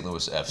against St.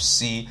 Louis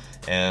FC.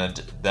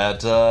 And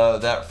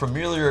that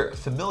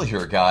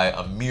familiar guy,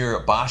 Amir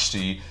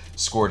Bashti,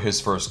 scored his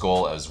first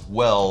goal as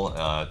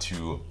well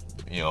to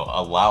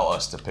allow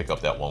us to pick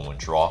up that 1-1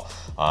 draw.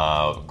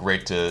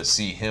 Great to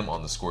see him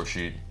on the score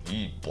sheet.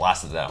 He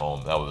blasted that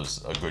home. That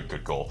was a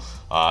good goal.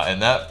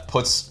 And that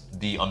puts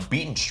the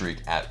unbeaten streak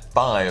at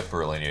 5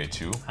 for Atlanta United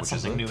 2, which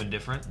is a new and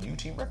different. New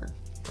team record.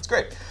 That's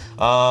great.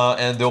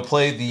 And they'll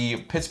play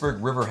the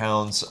Pittsburgh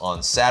Riverhounds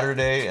on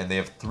Saturday, and they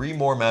have 3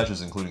 more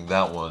matches, including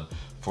that one,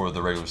 for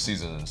the regular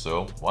season. And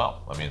so,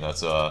 wow. I mean,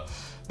 that's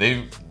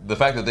the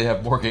fact that they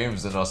have more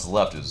games than us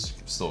left is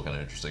still kind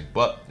of interesting,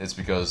 but it's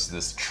because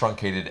this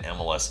truncated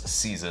MLS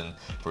season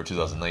for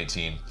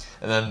 2019.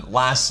 And then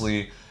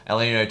lastly,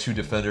 Atlanta United 2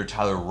 defender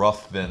Tyler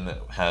Ruffin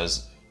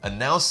has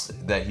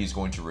announced that he's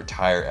going to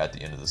retire at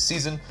the end of the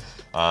season.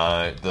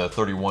 The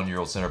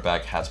 31-year-old center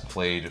back has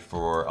played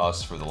for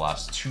us for the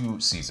last 2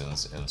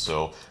 seasons, and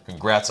so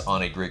congrats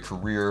on a great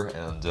career.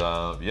 And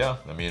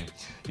I mean,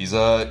 he's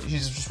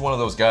just one of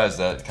those guys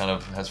that kind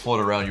of has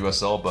floated around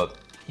USL, but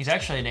he's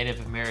actually a native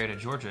of Marietta,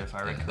 Georgia, if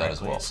I recall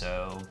correctly. Well.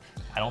 So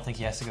I don't think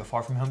he has to go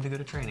far from home to go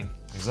to training.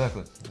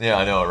 Exactly. Yeah,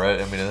 I know,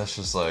 right? I mean, that's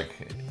just like,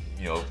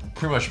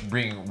 pretty much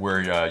being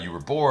where you were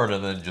born,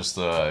 and then just,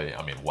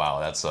 I mean, wow,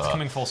 that's... it's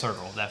coming full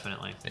circle,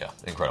 definitely. Yeah,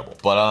 incredible.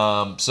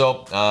 But,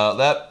 so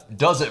that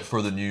does it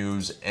for the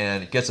news,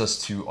 and it gets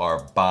us to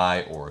our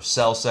buy or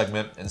sell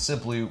segment. And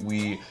simply,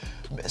 we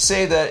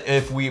say that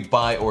if we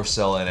buy or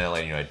sell an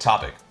Atlanta United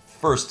topic.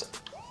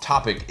 First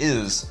topic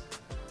is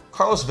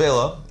Carlos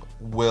Vela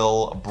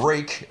will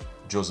break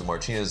Joseph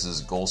Martinez's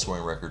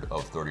goal-scoring record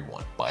of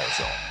 31. Buy or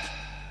sell?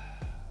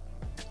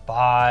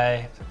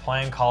 Buy. If they're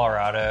playing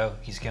Colorado,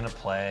 he's going to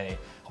play.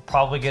 He'll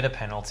probably get a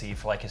penalty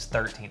for like his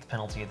 13th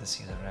penalty of the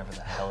season, whatever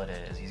the hell it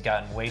is. He's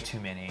gotten way too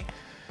many.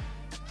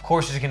 Of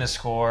course he's going to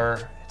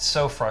score. It's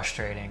so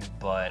frustrating,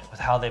 but with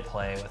how they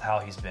play, with how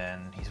he's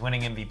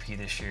winning MVP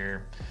this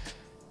year.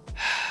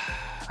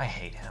 I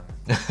hate him.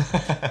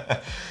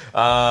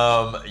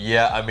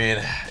 Yeah, I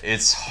mean,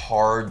 it's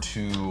hard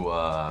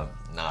to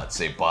not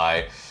say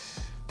buy,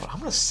 but I'm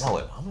gonna sell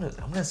it. I'm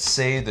gonna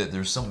say that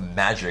there's some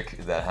magic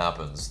that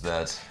happens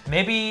that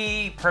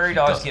maybe Prairie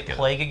Dogs get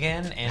plague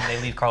again and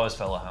they leave Carlos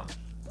Vela home.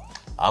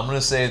 I'm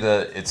gonna say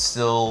that it's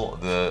still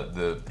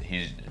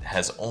he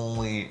has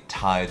only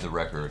tied the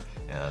record.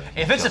 And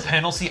if it's a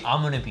penalty,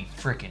 I'm gonna be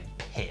freaking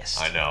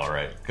pissed. I know,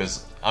 right?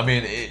 Because I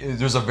mean,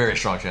 there's a very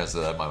strong chance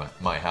that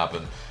might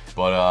happen.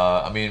 But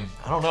I mean,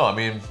 I don't know. I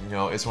mean,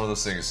 it's one of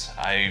those things.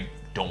 I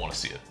don't want to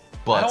see it.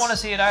 But I don't want to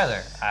see it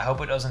either. I hope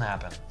it doesn't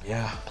happen.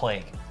 Yeah.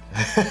 Plague.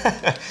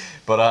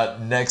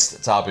 But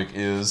next topic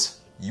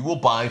is you will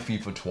buy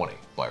FIFA 20.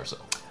 Buy or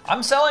sell?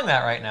 I'm selling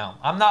that right now.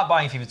 I'm not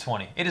buying FIFA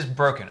 20. It is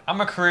broken.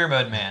 I'm a career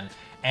mode man.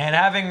 And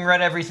having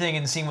read everything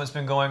and seen what's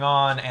been going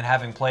on and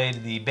having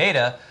played the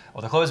beta,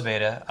 or the closed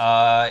beta,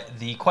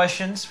 the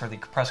questions for the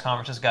press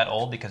conferences got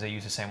old because they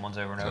use the same ones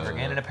over and over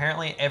again. And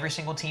apparently every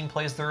single team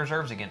plays the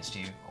reserves against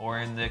you or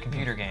in the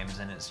computer games,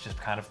 and it's just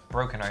kind of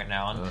broken right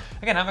now. And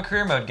again, I'm a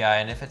career mode guy,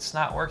 and if it's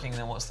not working,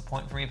 then what's the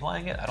point for me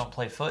playing it? I don't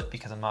play foot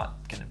because I'm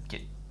not going to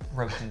get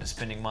roped into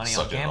spending money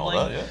on gambling.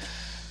 All that, yeah.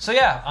 So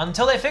yeah,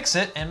 until they fix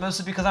it, and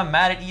mostly because I'm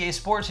mad at EA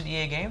Sports and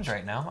EA Games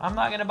right now, I'm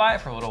not going to buy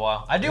it for a little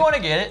while. I do want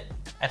to get it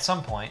at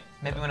some point,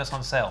 maybe when it's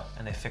on sale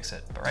and they fix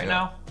it. But right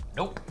now,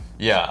 nope.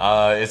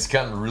 Yeah, it's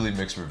gotten really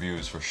mixed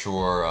reviews for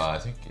sure. I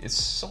think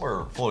it's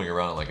somewhere floating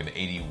around at like an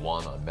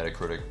 81 on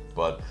Metacritic,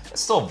 but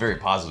it's still very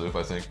positive,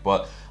 I think.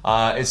 But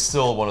it's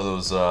still one of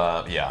those,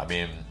 I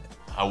mean,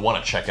 I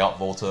want to check out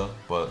Volta,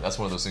 but that's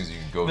one of those things you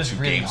can go to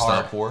really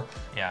GameStop for.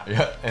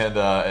 Yeah,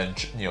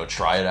 and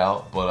try it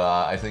out. But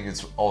I think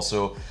it's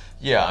also,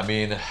 I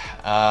mean,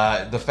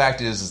 the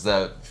fact is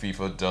that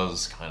FIFA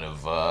does kind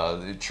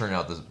of churn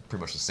out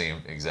pretty much the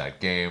same exact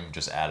game,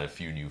 just add a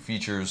few new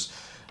features.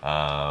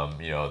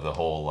 The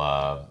whole,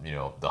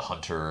 the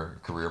hunter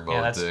career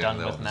mode that's thing. done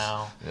with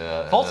now.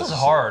 Yeah, Volta's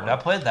hard. I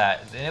played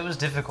that, and it was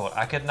difficult.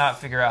 I could not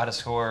figure out how to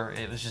score.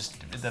 It was just,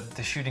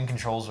 the shooting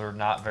controls were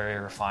not very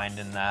refined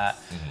in that.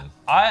 Mm-hmm.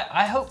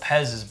 I hope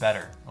PES is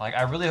better. Like,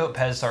 I really hope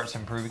PES starts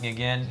improving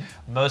again.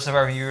 Most of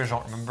our viewers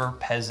don't remember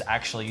PES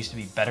actually used to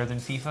be better than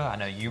FIFA. I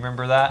know you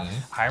remember that.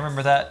 Mm-hmm. I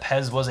remember that.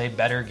 PES was a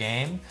better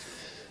game.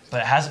 But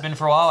it hasn't been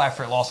for a while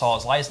after it lost all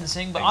its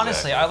licensing. But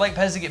honestly, I'd like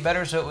PES to get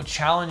better so it would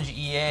challenge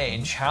EA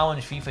and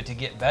challenge FIFA to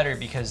get better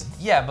because,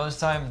 most of the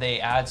time they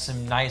add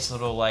some nice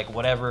little,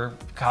 whatever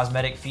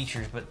cosmetic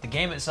features, but the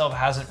game itself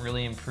hasn't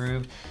really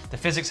improved. The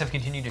physics have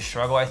continued to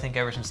struggle, I think,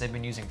 ever since they've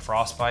been using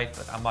Frostbite,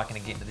 but I'm not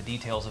going to get into the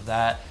details of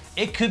that.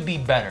 It could be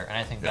better, and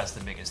I think that's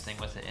the biggest thing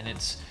with it. And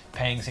it's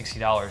paying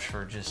 $60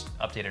 for just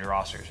updated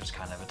rosters is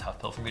kind of a tough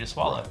pill for me to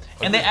swallow. Right.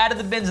 And they added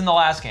the bins in the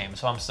last game,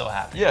 so I'm still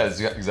happy. Yeah,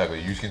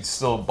 exactly. You can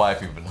still buy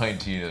FIFA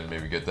 19 and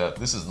maybe get that.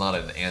 This is not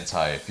an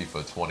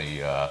anti-FIFA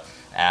 20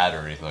 ad or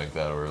anything like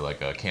that, or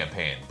like a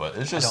campaign, but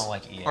it's just I don't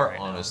like EA our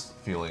honest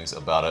feelings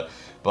about it.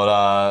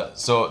 But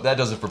so that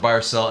does it for buy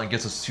or sell and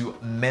gets us to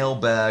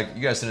mailbag.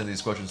 You guys send in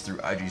these questions through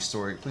IG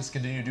story. Please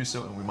continue to do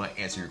so, and we might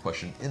answer your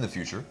question in the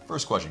future.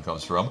 First question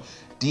comes from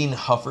Dean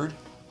Hufford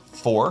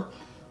 4.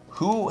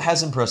 Who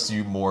has impressed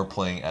you more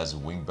playing as a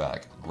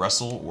wingback,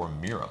 Gressel or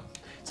Miram?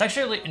 It's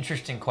actually a really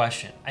interesting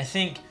question. I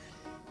think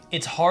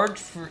it's hard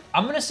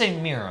I'm going to say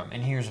Miram,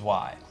 and here's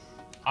why.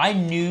 I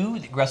knew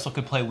that Gressel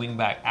could play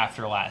wingback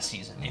after last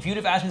season. If you'd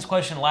have asked me this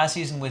question last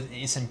season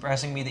it's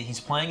impressing me that he's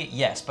playing it,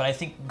 yes. But I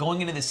think going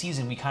into the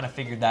season, we kind of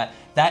figured that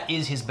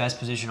is his best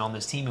position on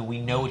this team, and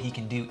we know what he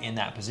can do in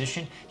that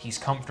position. He's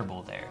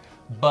comfortable there.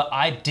 But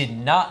I did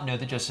not know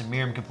that Justin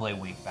Miram could play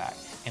wingback.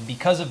 And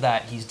because of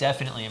that, he's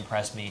definitely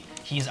impressed me.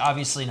 He's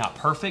obviously not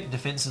perfect.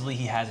 Defensively,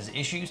 he has his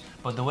issues.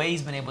 But the way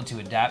he's been able to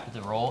adapt to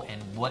the role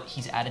and what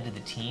he's added to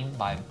the team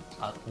by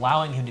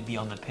allowing him to be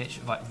on the pitch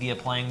via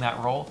playing that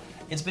role,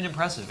 it's been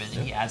impressive. And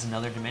he adds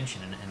another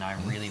dimension, and I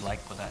really like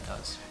what that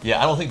does.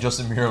 Yeah, I don't think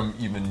Justin Miram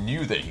even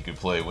knew that he could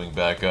play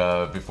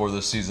wingback before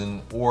this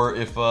season, or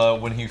if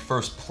when he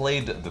first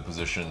played the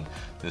position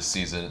this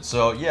season.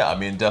 So, I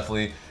mean,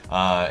 definitely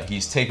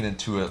he's taken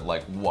into it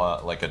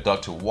like a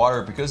duck to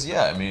water because,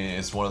 I mean,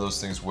 it's one of those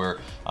things where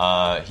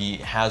he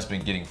has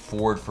been getting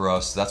forward for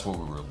us. That's what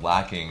we were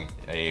lacking,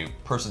 a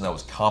person that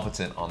was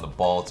competent on the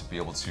ball to be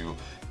able to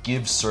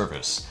give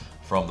service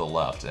from the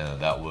left,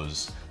 and that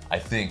was, I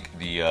think,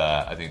 the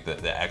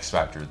X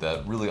factor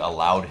that really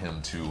allowed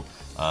him to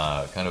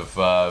kind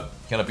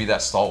of be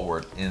that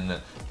stalwart in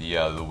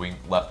the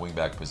left wing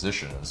back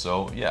position. And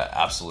so,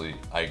 absolutely,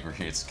 I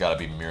agree. It's got to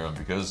be Miram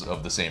because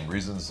of the same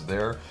reasons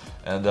there.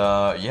 And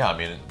I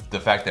mean, the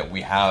fact that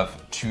we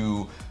have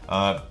two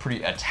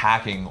pretty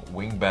attacking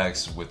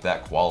wingbacks with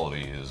that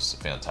quality is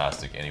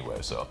fantastic anyway.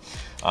 So,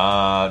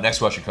 next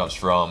question comes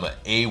from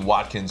A.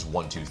 Watkins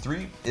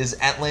 123. Is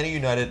Atlanta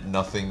United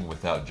nothing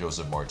without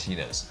Joseph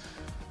Martinez?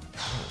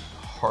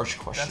 Harsh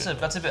question.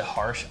 That's a bit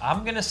harsh.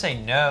 I'm going to say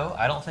no.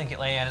 I don't think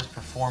Atlanta has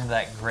performed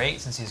that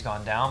great since he's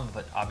gone down,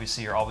 but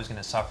obviously you're always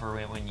going to suffer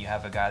when you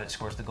have a guy that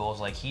scores the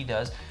goals like he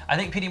does. I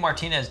think Pity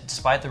Martinez,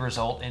 despite the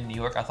result in New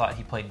York, I thought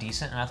he played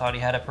decent, and I thought he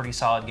had a pretty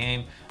solid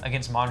game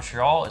against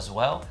Montreal as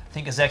well. I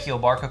think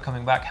Ezequiel Barco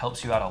coming back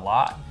helps you out a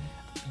lot.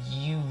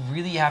 You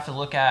really have to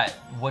look at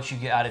what you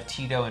get out of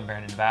Tito and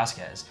Brandon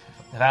Vasquez.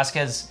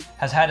 Vasquez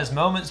has had his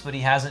moments, but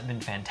he hasn't been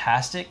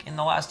fantastic in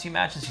the last two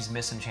matches. He's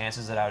missed some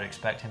chances that I would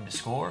expect him to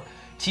score.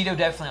 Tito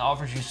definitely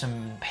offers you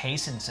some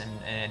pace and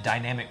a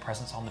dynamic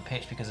presence on the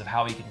pitch because of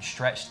how he can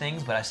stretch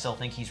things, but I still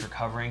think he's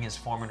recovering his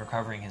form and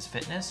recovering his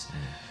fitness.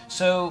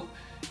 So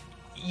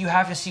you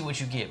have to see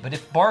what you get. But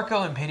if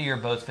Barco and Pity are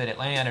both fit,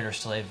 Atlanta United are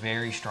still a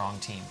very strong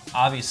team.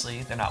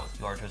 Obviously, they're not with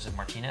Joseph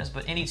Martinez,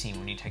 but any team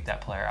when you take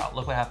that player out.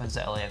 Look what happens to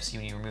LAFC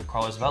when you remove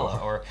Carlos Vela,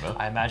 or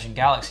I imagine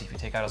Galaxy if you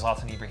take out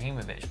Zlatan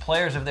Ibrahimovic.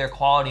 Players of their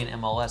quality in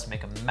MLS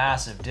make a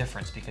massive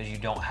difference because you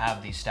don't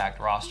have these stacked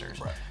rosters.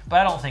 Right.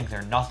 But I don't think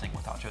they're nothing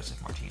without Joseph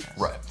Martinez.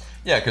 Right.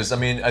 Yeah, because, I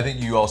mean, I think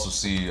you also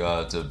see,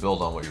 to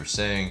build on what you're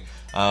saying,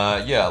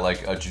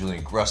 like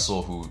Julian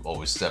Gressel, who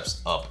always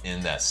steps up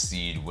in that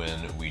seed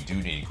when we do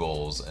need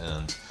goals.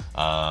 And,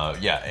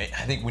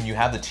 I think when you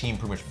have the team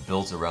pretty much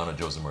built around a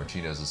Joseph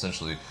Martinez,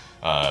 essentially,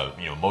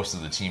 most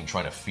of the team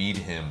trying to feed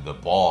him the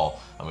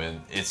ball, I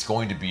mean, it's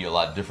going to be a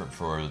lot different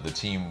for the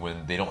team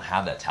when they don't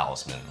have that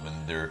talisman, when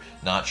they're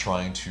not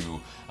trying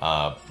to,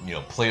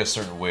 play a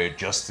certain way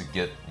just to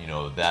get,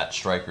 that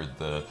striker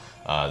the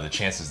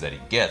chances that he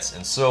gets.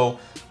 And so,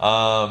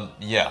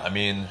 I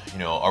mean,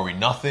 are we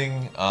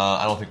nothing?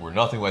 I don't think we're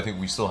nothing. I think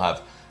we still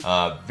have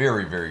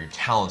very, very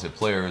talented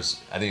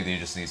players. I think they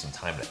just need some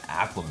time to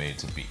acclimate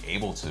to be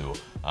able to,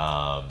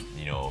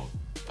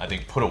 I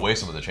think, put away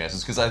some of the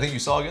chances, because I think you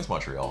saw against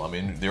Montreal. I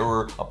mean, there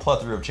were a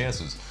plethora of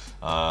chances,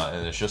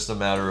 and it's just a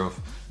matter of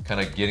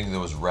kind of getting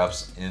those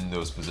reps in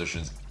those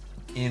positions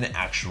in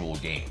actual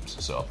games.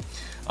 So,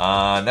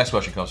 next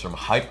question comes from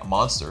Hype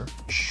Monster.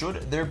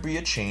 Should there be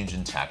a change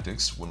in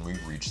tactics when we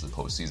reach the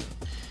postseason?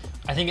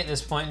 I think at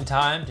this point in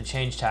time, to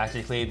change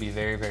tactically would be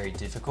very, very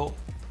difficult.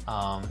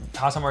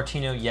 Tata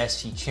Martino,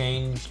 yes, he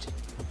changed,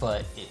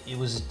 but it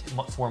was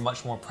for a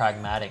much more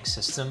pragmatic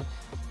system,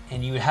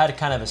 and you had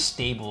kind of a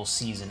stable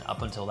season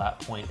up until that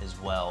point as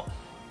well.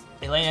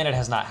 Atlanta United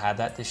has not had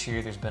that this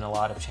year. There's been a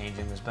lot of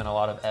changing. There's been a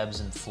lot of ebbs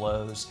and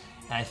flows.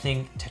 And I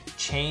think to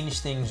change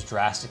things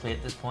drastically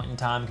at this point in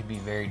time could be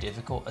very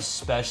difficult,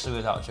 especially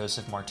without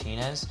Josef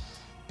Martinez,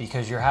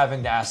 because you're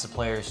having to ask the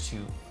players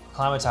to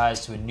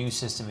acclimatize to a new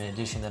system in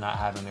addition to not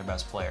having their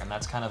best player. And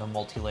that's kind of a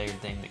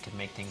multi-layered thing that could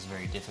make things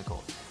very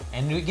difficult.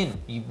 And again,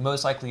 you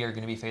most likely are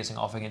going to be facing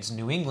off against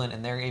New England,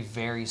 and they're a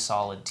very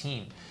solid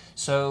team.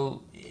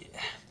 So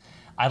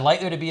I'd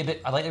like there to be a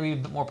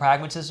bit more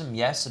pragmatism.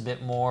 Yes, a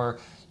bit more,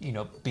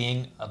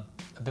 being a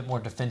bit more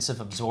defensive,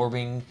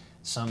 absorbing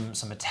some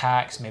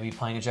attacks, maybe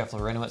playing a Jeff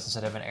Larentowicz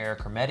instead of an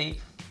Eric Remedi.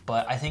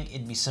 But I think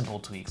it'd be simple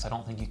tweaks. I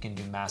don't think you can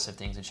do massive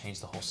things to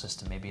change the whole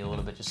system. Maybe a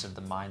little bit just of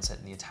the mindset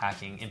and the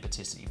attacking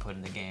impetus that you put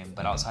in the game.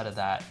 But outside of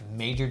that,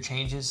 major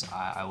changes,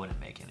 I wouldn't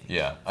make any.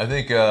 Yeah, I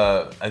think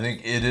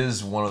it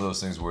is one of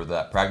those things where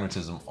that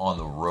pragmatism on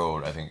the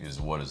road, I think, is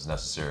what is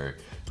necessary.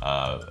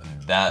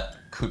 That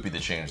could be the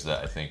change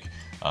that I think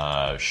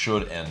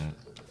should, and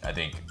I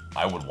think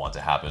I would want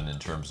to happen in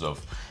terms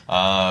of,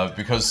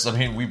 because, I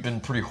mean, we've been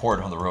pretty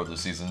horrid on the road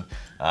this season,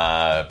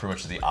 pretty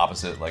much the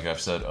opposite, like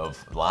I've said,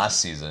 of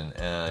last season.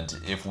 And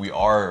if we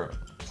are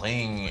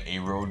playing a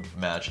road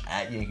match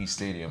at Yankee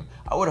Stadium,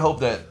 I would hope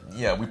that,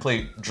 we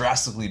play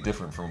drastically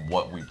different from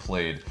what we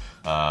played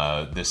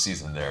this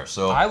season there.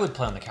 So I would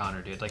play on the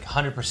counter, dude, like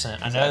 100%.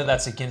 Exactly. I know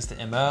that's against the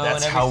MO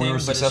that's and everything, how we were but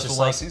it's successful just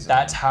last season.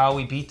 That's how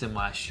we beat them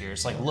last year.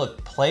 It's like,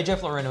 look, play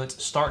Jeff Larentowicz,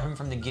 start him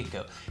from the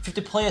get-go. If you have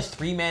to play a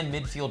three-man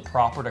midfield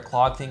proper to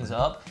clog things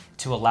up,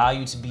 to allow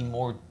you to be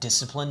more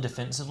disciplined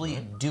defensively,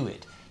 do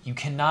it. You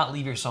cannot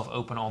leave yourself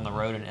open on the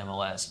road in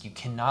MLS. You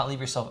cannot leave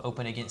yourself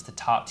open against the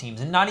top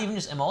teams. And not even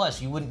just MLS.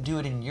 You wouldn't do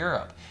it in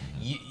Europe.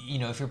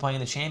 If you're playing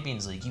in the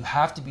Champions League, you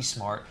have to be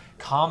smart,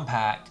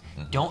 compact.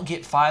 Don't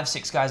get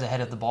 5-6 guys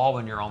ahead of the ball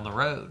when you're on the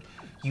road.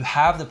 You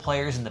have the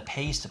players and the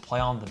pace to play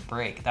on the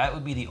break. That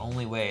would be the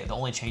only way. The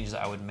only changes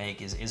that I would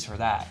make is for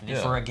that. And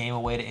for a game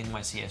away to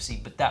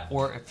NYCFC,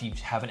 or if you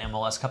have an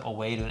MLS Cup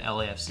away to an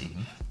LAFC,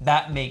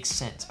 that makes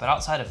sense. But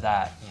outside of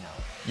that,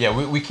 Yeah,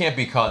 we can't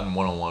be caught in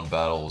one-on-one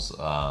battles,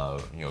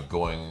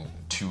 going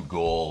to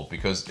goal,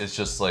 because it's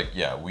just like,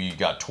 we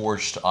got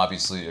torched,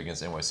 obviously,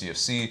 against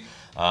NYCFC.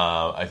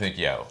 I think,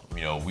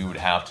 we would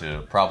have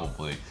to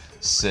probably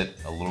sit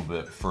a little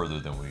bit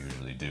further than we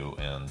usually do,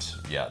 and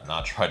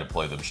not try to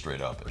play them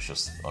straight up. It's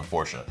just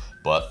unfortunate,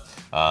 but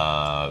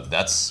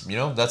that's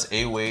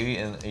a way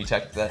and a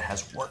tactic that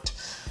has worked.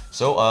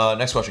 So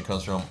next question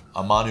comes from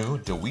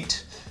Amanu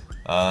DeWeet.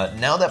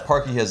 Now that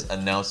Parkey has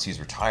announced he's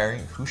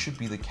retiring, who should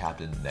be the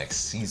captain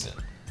next season?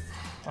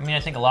 I mean,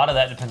 I think a lot of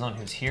that depends on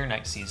who's here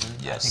next season.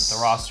 Yes. I think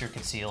the roster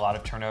could see a lot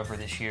of turnover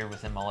this year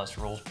with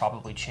MLS rules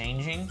probably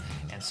changing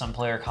and some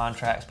player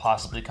contracts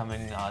possibly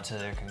coming to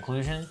their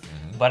conclusion.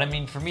 But I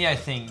mean, for me, I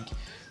think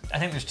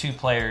there's two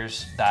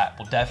players that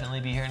will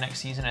definitely be here next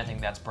season. I think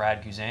that's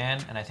Brad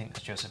Guzan, and I think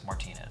that's Josef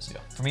Martinez.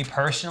 Yeah. For me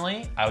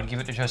personally, I would give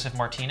it to Josef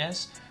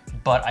Martinez,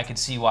 but I could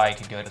see why I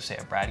could go to, say,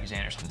 a Brad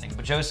Guzan or something.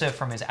 But Josef,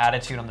 from his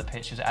attitude on the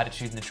pitch, his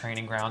attitude in the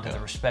training ground, to the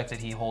respect that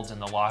he holds in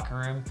the locker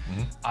room,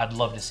 I'd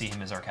love to see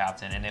him as our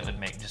captain, and it would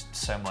make just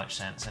so much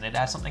sense. And it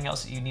adds something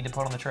else that you need to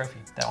put on the trophy,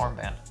 that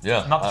armband.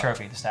 Yeah. Not the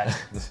trophy, the statue.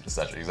 The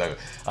statue, exactly.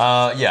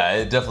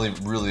 It definitely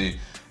really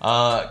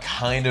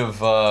kind of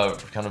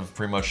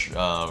pretty much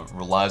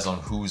relies on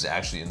who's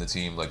actually in the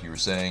team, like you were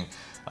saying,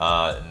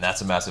 and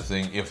that's a massive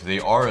thing. If they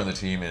are in the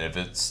team, and if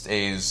it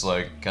stays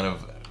like kind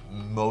of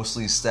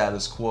mostly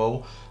status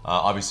quo,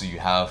 obviously you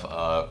have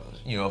a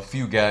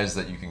few guys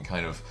that you can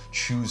kind of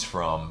choose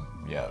from.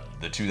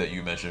 The two that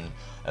you mentioned,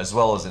 as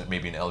well as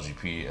maybe an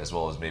LGP, as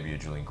well as maybe a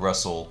Julian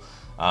Gressel.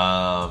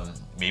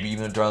 Maybe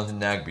even a Jonathan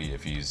Nagbe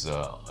if he's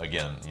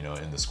again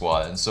in the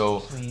squad. And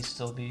so please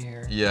still be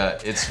here.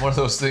 It's one of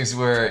those things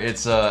where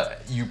it's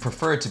you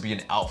prefer it to be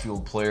an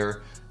outfield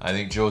player. I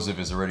think Josef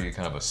is already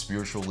kind of a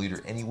spiritual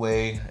leader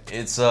anyway.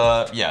 It's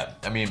I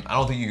mean, I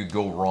don't think you could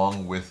go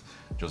wrong with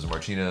Josef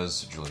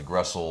Martinez, Julian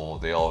Gressel.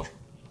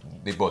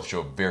 They both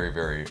show very,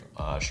 very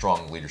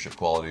strong leadership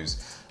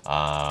qualities.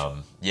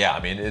 I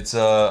mean, it's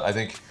I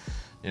think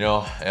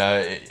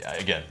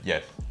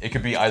it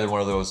could be either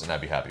one of those, and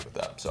I'd be happy with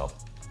that. So,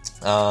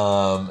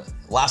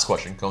 last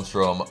question comes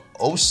from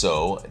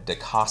Oso de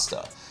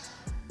Costa.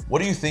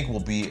 What do you think will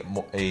be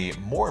a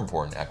more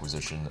important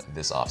acquisition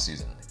this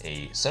offseason?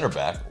 A center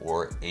back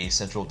or a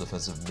central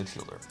defensive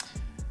midfielder?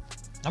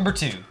 Number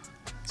 2,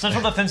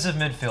 central defensive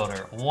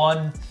midfielder,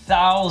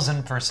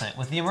 1,000%.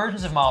 With the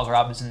emergence of Miles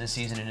Robinson this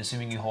season, and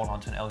assuming you hold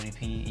on to an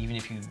LGP, even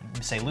if you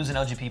say lose an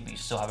LGP, but you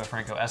still have a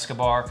Franco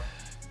Escobar,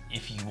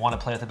 if you want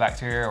to play with a back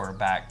three or a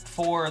back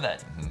four,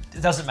 that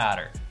it doesn't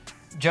matter.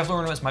 Jeff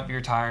Larentowicz might be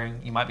retiring.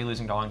 You might be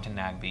losing Darlington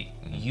Nagbe.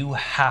 You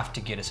have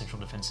to get a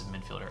central defensive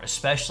midfielder,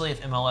 especially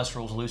if MLS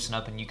rules loosen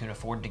up and you can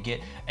afford to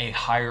get a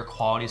higher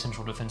quality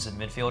central defensive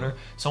midfielder.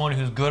 Someone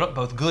who's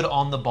both good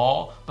on the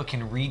ball but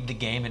can read the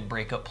game and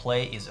break up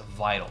play is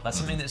vital. That's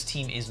something this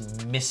team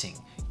is missing.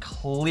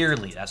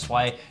 Clearly, that's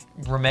why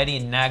Remedi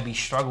and Nagbe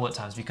struggle at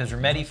times, because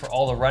Remedi, for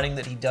all the running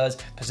that he does,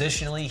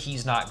 positionally,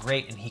 he's not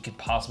great, and he could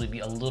possibly be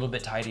a little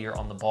bit tidier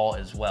on the ball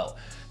as well.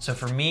 So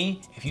for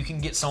me, if you can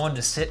get someone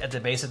to sit at the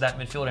base of that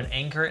midfield and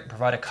anchor it and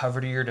provide a cover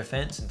to your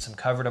defense and some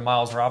cover to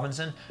Miles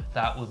Robinson,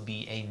 that would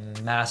be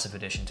a massive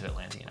addition to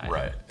Atlanta United.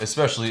 Right,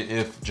 especially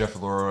if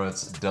Jeffrey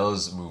Lawrence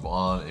does move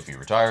on, if he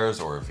retires,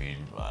 or if he,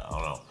 I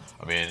don't know.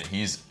 I mean,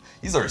 he's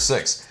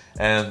 36.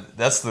 And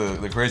that's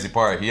the crazy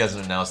part. He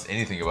hasn't announced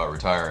anything about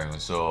retiring.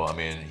 So, I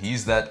mean,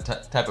 he's that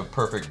type of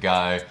perfect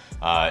guy.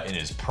 In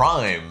his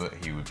prime,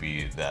 he would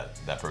be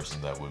that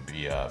person that would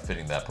be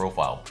fitting that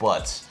profile.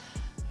 But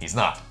he's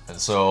not. And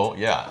so,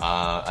 yeah,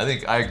 I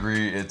think I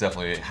agree. It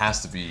definitely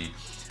has to be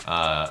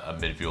a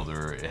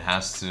midfielder. It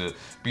has to,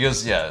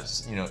 because,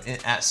 yes, you know,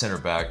 at center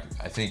back,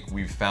 I think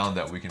we've found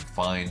that we can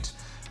find,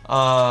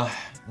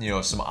 you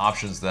know, some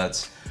options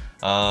that,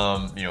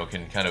 you know,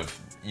 can kind of,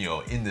 you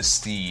know, in the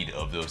steed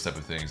of those type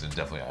of things. And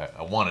definitely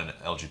I want an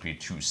LGP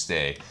to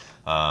stay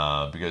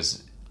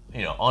because,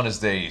 you know, on his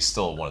day, he's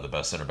still one of the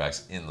best center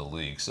backs in the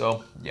league.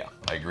 So, yeah,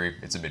 I agree.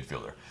 It's a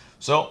midfielder.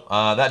 So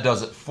that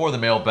does it for the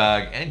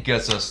mailbag and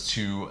gets us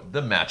to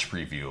the match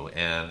preview.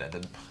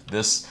 And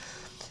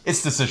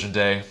it's decision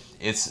day.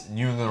 It's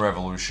New England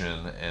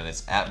Revolution, and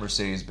it's at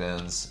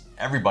Mercedes-Benz.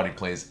 Everybody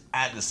plays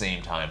at the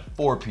same time,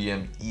 4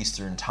 p.m.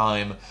 Eastern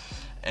time.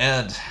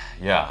 And,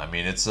 yeah, I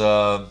mean, it's,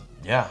 I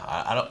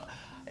don't...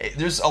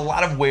 There's a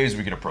lot of ways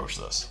we could approach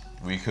this.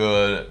 We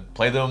could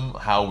play them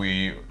how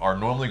we are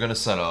normally going to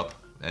set up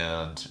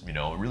and, you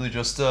know, really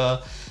just,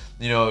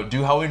 you know,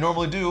 do how we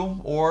normally do.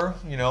 Or,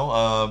 you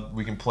know,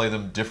 we can play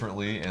them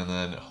differently and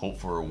then hope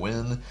for a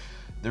win.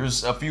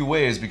 There's a few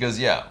ways because,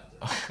 yeah,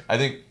 I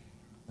think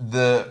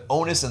the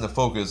onus and the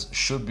focus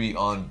should be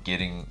on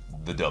getting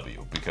the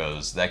W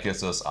because that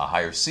gets us a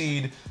higher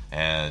seed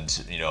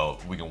and, you know,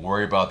 we can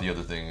worry about the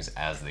other things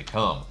as they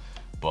come.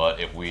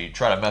 But if we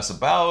try to mess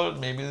about,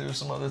 maybe there's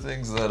some other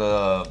things that,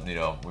 you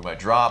know, we might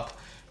drop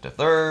to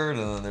third,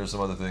 and then there's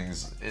some other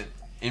things.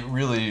 It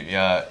really,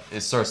 yeah,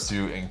 it starts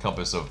to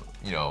encompass of,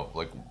 you know,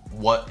 like,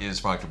 what is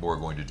Frank de Boer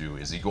going to do?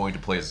 Is he going to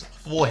play his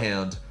full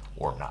hand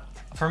or not?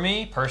 For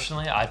me,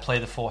 personally, I play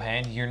the full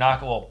hand. You're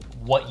not, well,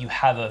 what you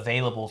have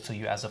available to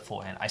you as a full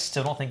hand. I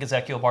still don't think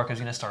Ezequiel Barco is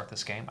going to start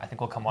this game. I think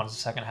we'll come on as a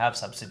second half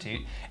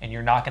substitute, and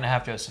you're not going to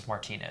have Joseph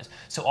Martinez.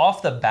 So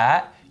off the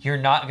bat, you're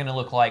not going to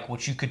look like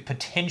what you could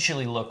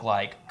potentially look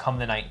like come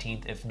the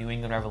 19th if New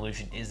England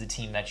Revolution is the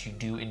team that you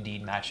do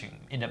indeed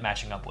end up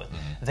matching up with.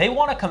 Mm-hmm. They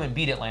want to come and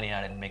beat Atlanta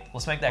United. And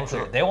let's make that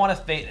clear. Sure.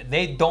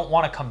 They don't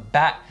want to come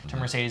back to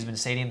Mercedes-Benz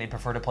Stadium. They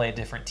prefer to play a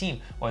different team,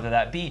 whether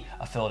that be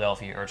a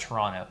Philadelphia or a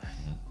Toronto.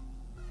 Mm-hmm.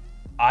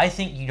 I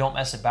think you don't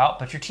mess about,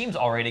 but your team's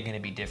already going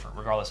to be different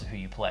regardless of who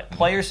you play.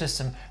 Play your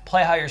system,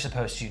 play how you're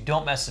supposed to.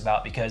 Don't mess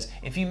about, because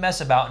if you mess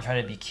about and try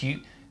to be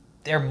cute,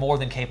 they're more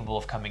than capable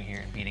of coming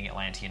here and beating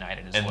Atlanta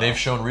United as well. And they've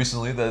shown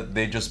recently that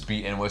they just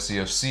beat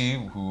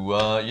NYCFC,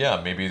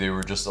 who, maybe they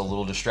were just a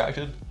little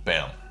distracted.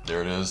 Bam,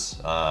 there it is.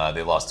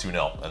 They lost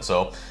 2-0. And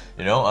so,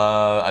 you know,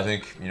 I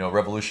think, you know,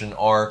 Revolution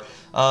are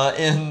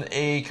in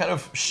a kind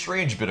of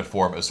strange bit of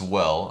form as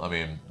well. I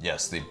mean,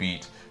 yes, they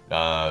beat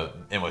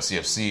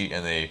NYCFC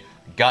and they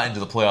got into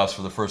the playoffs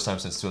for the first time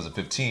since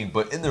 2015,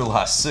 but in their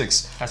last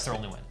 6... That's their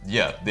only win.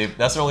 Yeah,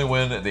 that's their only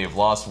win. They've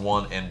lost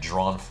 1 and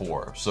drawn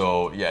 4.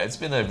 So, yeah, it's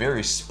been a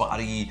very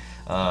spotty,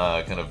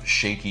 kind of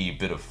shaky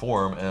bit of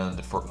form.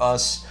 And for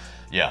us,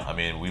 yeah, I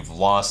mean, we've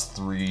lost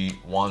 3,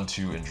 won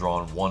 2, and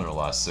drawn 1 in our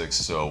last 6.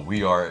 So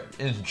we are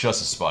in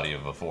just as spotty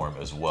of a form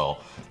as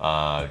well,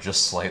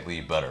 just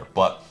slightly better.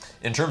 But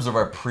in terms of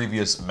our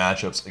previous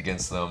matchups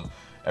against them,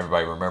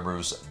 everybody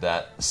remembers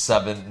that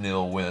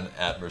 7-0 win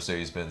at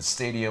Mercedes-Benz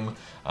Stadium.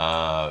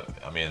 I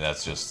mean,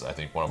 that's just, I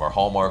think, one of our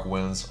hallmark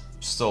wins.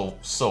 Still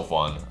so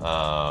fun.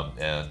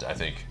 And I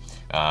think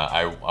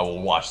I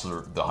will watch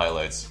the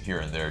highlights here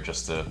and there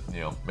just to,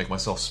 you know, make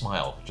myself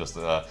smile just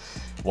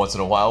once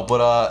in a while.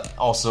 But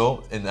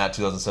also, in that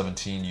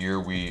 2017 year,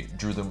 we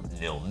drew them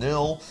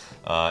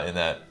 0-0 in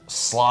that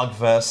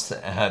slogfest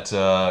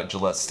at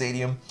Gillette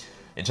Stadium.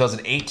 In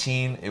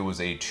 2018, it was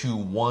a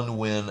 2-1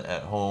 win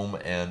at home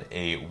and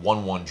a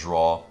 1-1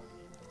 draw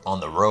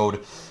on the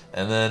road.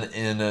 And then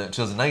in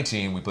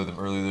 2019, we played them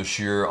earlier this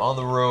year on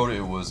the road.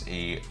 It was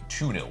a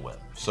 2-0 win.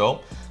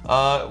 So,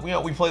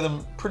 we play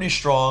them pretty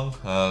strong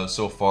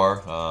so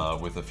far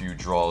with a few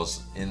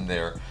draws in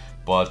there.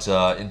 But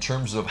in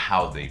terms of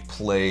how they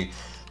play,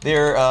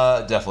 they're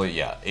definitely,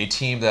 a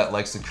team that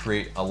likes to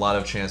create a lot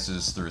of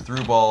chances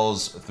through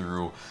balls,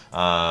 through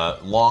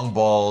long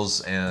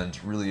balls,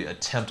 and really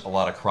attempt a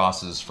lot of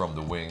crosses from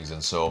the wings.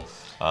 And so...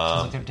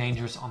 Sounds like they're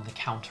dangerous on the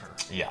counter.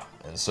 Yeah,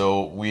 and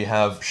so we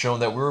have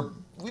shown that we're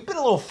we've been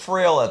a little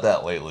frail at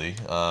that lately,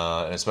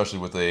 and especially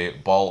with a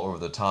ball over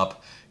the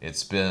top.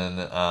 It's been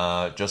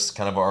just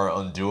kind of our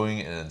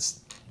undoing, and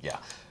it's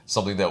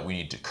something that we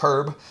need to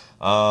curb.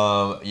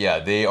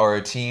 They are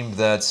a team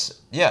that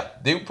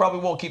they probably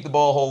won't keep the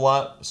ball a whole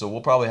lot, so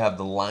we'll probably have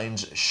the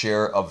lion's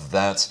share of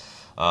that.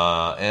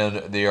 And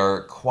they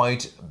are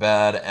quite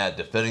bad at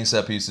defending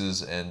set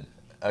pieces and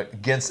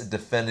against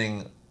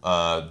defending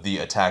the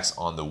attacks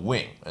on the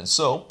wing. And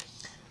so,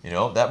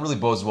 that really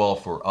bodes well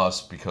for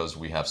us because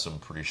we have some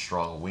pretty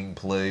strong wing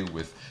play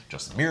with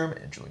Justin Meram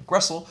and Julian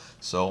Gressel.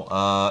 So,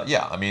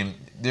 I mean,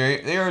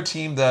 they are a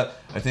team that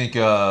I think,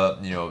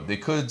 they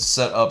could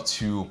set up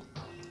to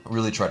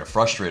really try to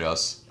frustrate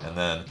us and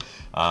then,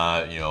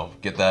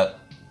 get that,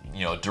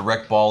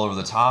 direct ball over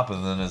the top,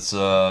 and then it's,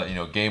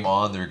 game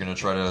on. They're going to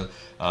try to,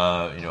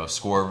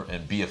 score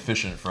and be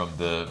efficient from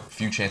the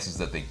few chances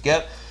that they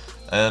get.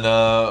 And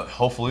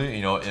hopefully,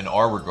 in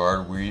our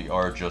regard, we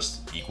are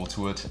just equal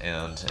to it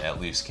and at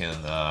least can,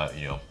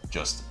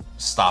 just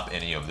stop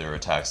any of their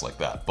attacks like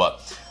that.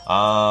 But,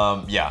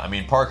 I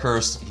mean,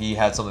 Parkhurst, he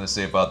had something to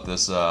say about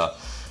this, going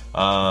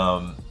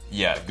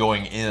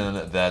in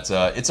that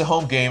it's a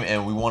home game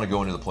and we want to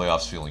go into the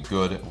playoffs feeling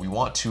good. We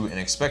want to and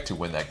expect to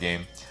win that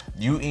game.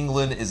 New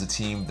England is a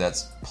team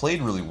that's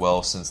played really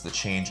well since the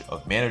change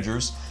of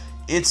managers.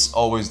 It's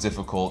always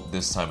difficult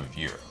this time of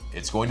year.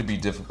 It's going to be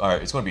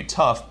it's going to be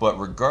tough, but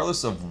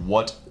regardless of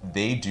what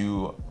they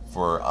do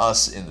for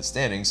us in the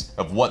standings,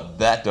 of what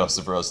that does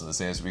for us in the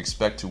standings, we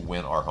expect to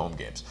win our home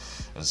games.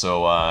 And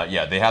so,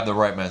 they have the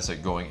right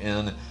mindset going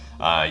in.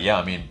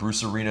 I mean,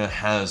 Bruce Arena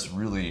has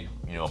really,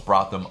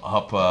 brought them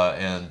up,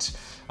 and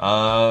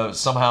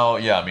somehow,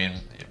 I mean,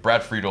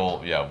 Brad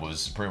Friedel,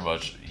 was pretty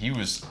much, he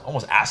was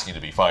almost asking to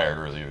be fired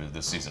earlier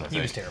this season, I think.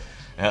 He was terrible.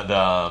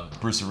 And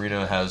Bruce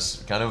Arena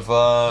has kind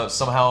of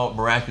somehow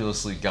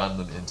miraculously gotten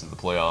them into the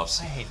playoffs.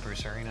 I hate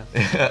Bruce Arena.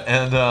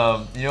 And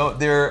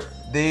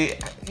they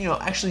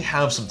actually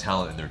have some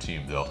talent in their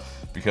team though,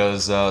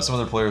 because some of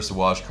their players to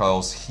watch: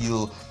 Carlos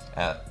Gil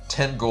at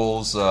 10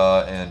 goals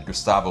and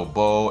Gustavo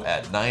Bo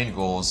at 9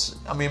 goals.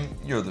 I mean,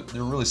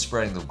 they're really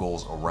spreading the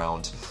goals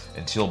around.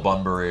 And Teal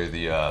Bunbury,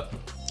 the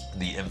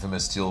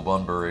infamous Teal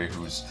Bunbury,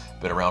 who's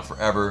been around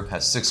forever,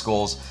 has 6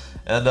 goals.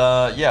 And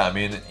I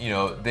mean,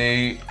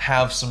 they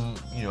have some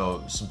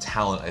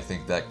talent, I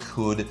think, that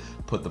could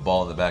put the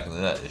ball in the back of the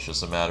net. It's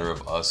just a matter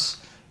of us,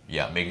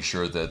 making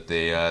sure that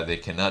they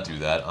cannot do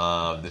that.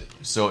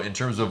 So in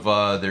terms of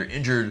their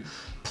injured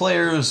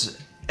players,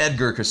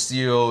 Edgar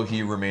Castillo,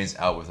 he remains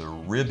out with a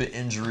rib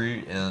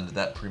injury, and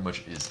that pretty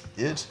much is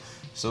it.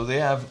 So they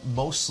have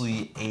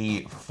mostly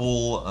a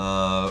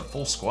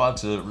full squad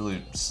to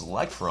really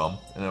select from,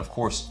 and of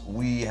course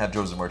we have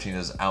Joseph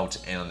Martinez out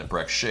and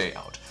Breck Shea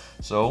out.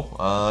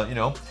 So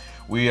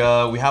we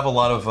have a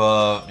lot of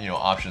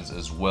options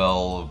as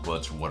well,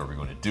 but what are we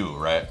going to do,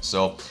 right?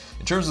 So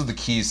in terms of the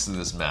keys to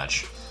this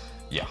match,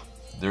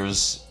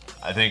 there's,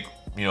 I think,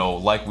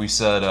 like we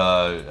said,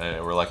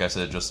 or like I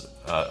said just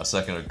a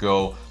second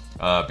ago,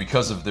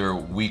 because of their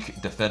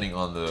weak defending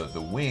on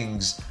the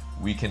wings,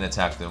 we can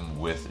attack them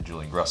with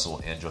Julian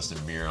Gressel and Justin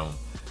Meram.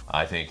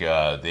 I think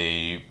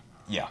they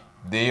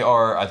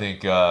are, I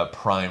think,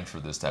 primed for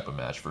this type of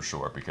match for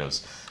sure,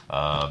 because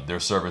their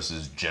service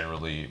is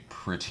generally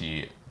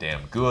pretty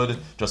damn good.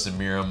 Justin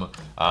Meram,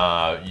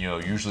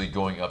 usually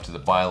going up to the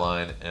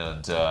byline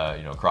and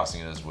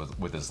crossing it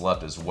with his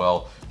left as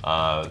well.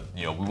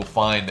 We will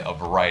find a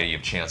variety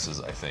of chances,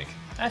 I think.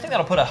 And I think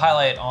that'll put a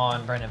highlight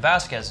on Brandon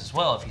Vasquez as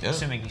well, if he's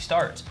assuming he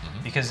starts.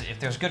 Mm-hmm. Because if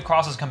there's good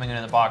crosses coming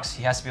into the box,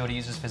 he has to be able to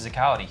use his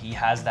physicality. He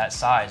has that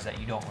size that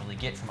you don't really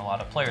get from a lot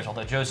of players.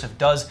 Although Joseph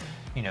does,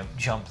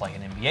 jump like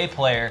an NBA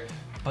player,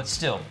 but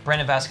still,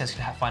 Brandon Vasquez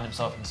could find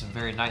himself in some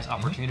very nice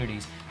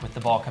opportunities with the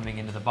ball coming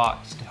into the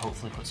box to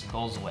hopefully put some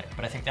goals away.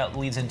 But I think that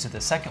leads into the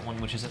second one,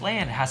 which is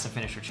Atlanta has to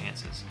finish their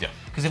chances. Yeah.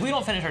 Because if we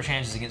don't finish our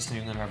chances against the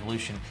New England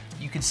Revolution,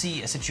 you could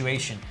see a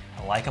situation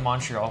like a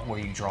Montreal where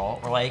you draw,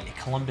 or like a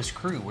Columbus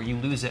Crew where you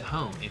lose at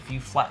home. If you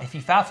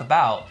faff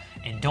about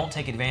and don't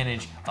take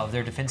advantage of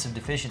their defensive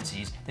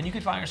deficiencies, then you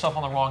could find yourself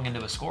on the wrong end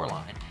of a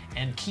scoreline.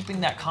 And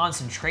keeping that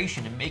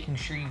concentration and making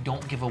sure you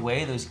don't give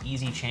away those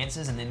easy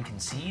chances and then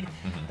concede,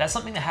 that's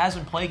something that has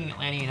been plaguing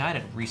Atlanta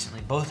United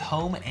recently, both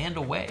home and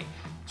away.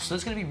 So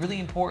it's going to be really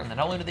important that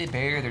not only do they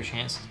bury their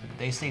chances, but that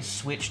they stay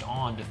switched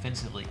on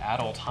defensively at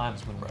all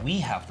times when we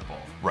have the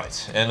ball.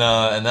 Right, and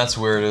that's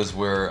where it is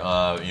where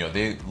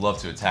they love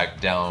to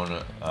attack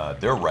down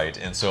their right,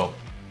 and so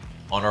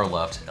on our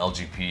left,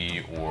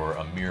 LGP or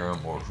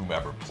Amiram or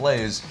whomever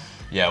plays,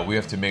 we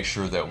have to make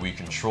sure that we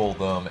control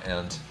them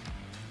and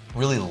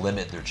really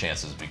limit their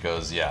chances,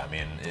 because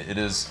it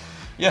is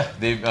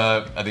they've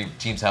I think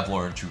teams have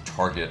learned to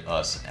target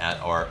us at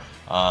our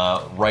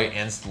right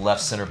and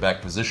left center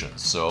back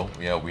positions, so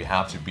we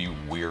have to be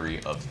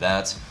wary of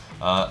that.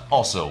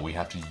 Also, we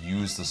have to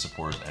use the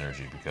supporters'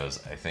 energy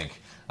because I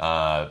think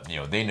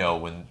they know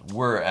when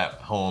we're at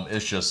home,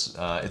 it's just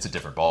it's a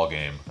different ball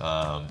game.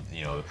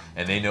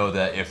 And they know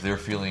that if they're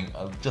feeling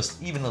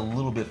just even a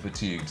little bit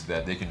fatigued,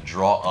 that they can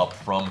draw up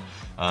from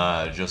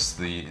just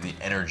the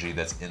energy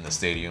that's in the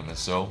stadium, and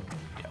so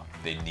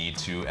they need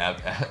to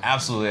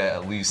absolutely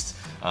at least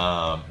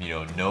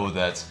know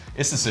that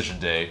it's decision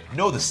day,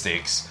 know the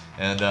stakes,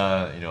 and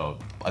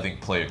I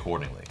think play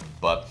accordingly.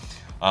 But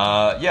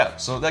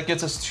so that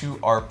gets us to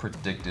our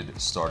predicted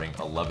starting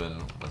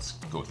 11. Let's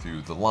go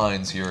through the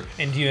lines here.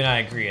 And you and I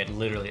agree at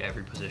literally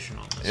every position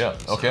on this. Yeah.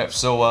 One, okay.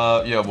 So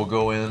we'll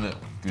go in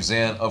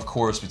Guzan, of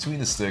course, between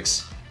the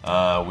sticks.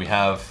 We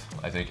have,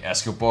 I think,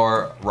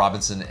 Escobar,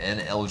 Robinson,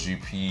 and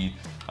LGP.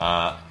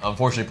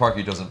 Unfortunately,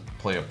 Parky doesn't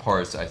play a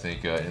part, I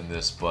think, in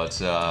this,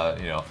 but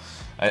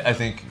I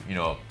think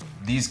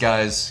these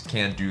guys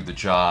can do the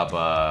job,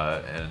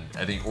 and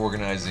I think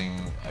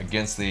organizing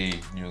against the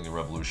New England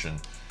Revolution,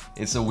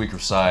 it's a weaker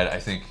side. I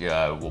think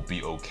we'll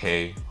be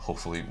okay.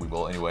 Hopefully, we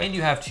will anyway. And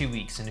you have 2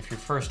 weeks, and if your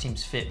first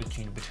team's fit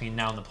between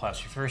now and the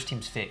playoffs, your first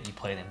team's fit, you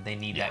play them. They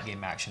need that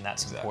game action.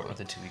 That's important with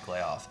a 2-week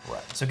layoff.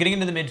 Right. So getting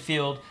into the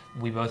midfield,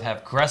 we both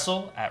have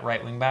Gressel at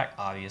right wing back,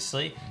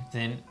 obviously.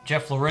 Then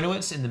Jeff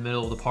Larentowicz in the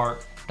middle of the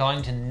park,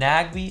 Darlington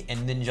Nagbe,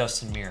 and then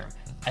Justin Meram.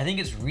 I think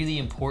it's really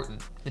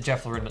important that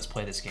Jeff Larentowicz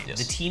play this game. Yes.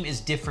 The team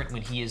is different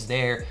when he is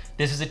there.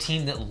 This is a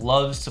team that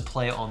loves to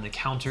play on the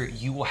counter.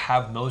 You will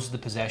have most of the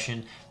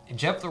possession. And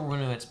Jeff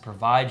Larentowicz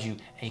provides you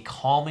a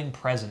calming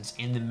presence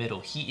in the middle.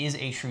 He is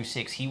a true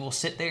 6. He will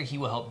sit there. He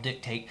will help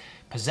dictate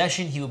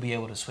possession. He will be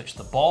able to switch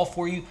the ball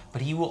for you,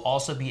 but he will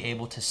also be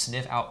able to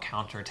sniff out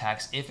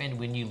counterattacks if and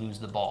when you lose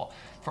the ball.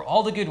 For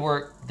all the good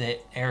work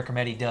that Eric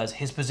Remedi does,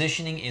 his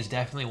positioning is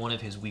definitely one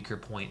of his weaker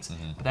points.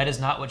 Mm-hmm. But that is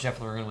not what Jeff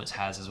Larentowicz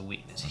has as a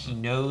weakness. He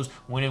knows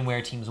when and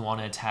where teams want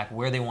to attack,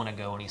 where they want to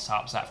go, and he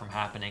stops that from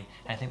happening.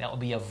 And I think that will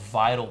be a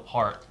vital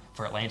part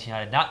for Atlanta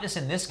United, not just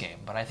in this game,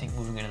 but I think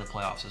moving into the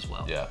playoffs as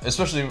well. Yeah,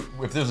 especially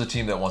if there's a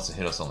team that wants to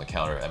hit us on the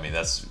counter. I mean,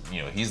 that's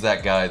he's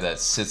that guy that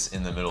sits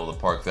in the middle of the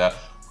park that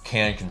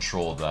can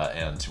control that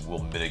and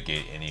will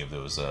mitigate any of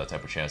those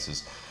type of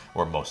chances,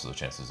 or most of the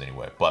chances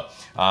anyway. But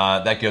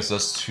that gets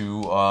us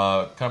to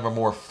kind of our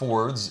more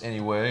forwards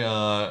anyway.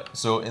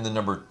 So in the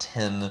number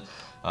 10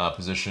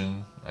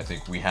 position, I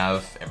think we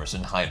have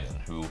Emerson Hyndman,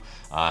 who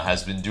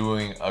has been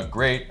doing a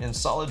great and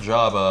solid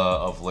job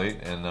of late.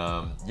 And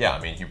I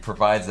mean, he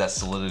provides that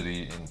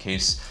solidity in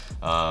case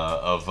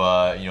of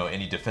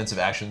any defensive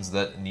actions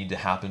that need to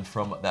happen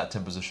from that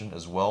 10 position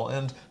as well.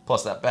 And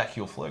plus, that back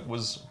heel flick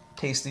was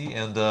tasty,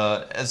 and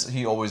as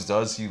he always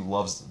does, he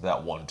loves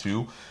that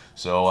 1-2.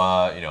 So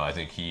I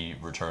think he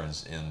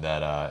returns in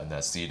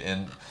that seat,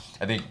 and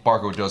I think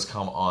Barco does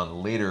come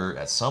on later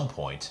at some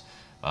point.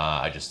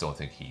 I just don't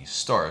think he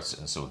starts,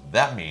 and so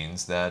that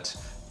means that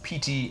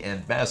PT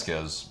and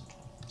Vasquez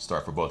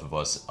start for both of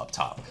us up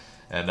top.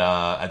 And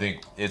I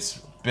think it's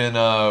been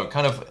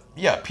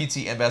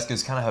PT and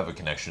Vasquez kind of have a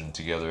connection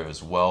together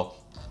as well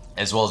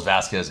as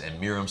Vasquez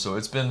and Meram. So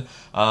it's been,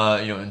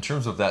 in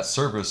terms of that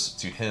service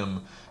to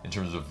him, in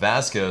terms of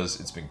Vasquez,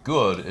 it's been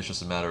good. It's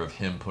just a matter of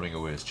him putting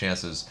away his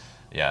chances.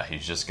 Yeah,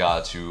 he's just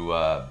got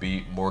to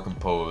be more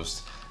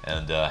composed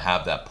and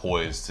have that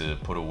poise to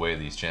put away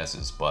these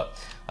chances. But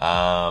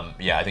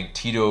I think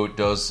Tito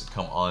does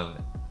come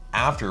on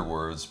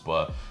afterwards.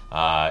 But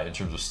in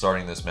terms of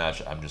starting this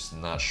match, I'm just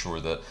not sure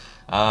that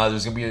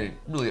there's going to be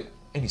really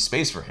any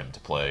space for him to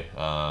play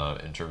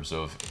in terms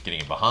of getting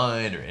it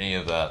behind or any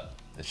of that.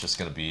 It's just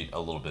going to be a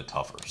little bit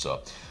tougher.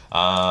 So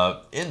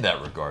in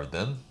that regard,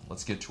 then,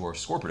 let's get to our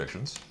score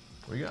predictions.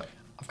 What do you got?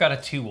 I've got a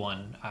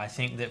 2-1. I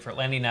think that for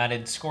Atlanta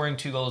United, scoring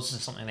 2 goals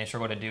is something they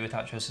struggle to do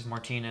without Joseph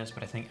Martinez.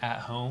 But I think at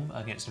home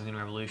against New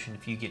England Revolution,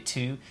 if you get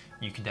 2,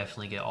 you can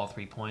definitely get all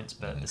 3 points.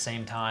 But at the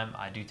same time,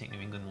 I do think New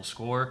England will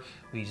score.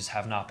 We just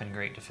have not been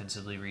great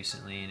defensively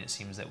recently, and it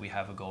seems that we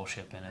have a goal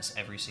ship in us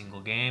every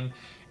single game.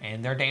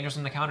 And they're dangerous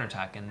on the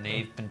counterattack, and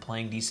they've been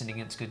playing decent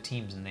against good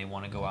teams, and they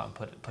want to go out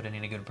and put in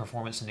a good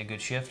performance and a good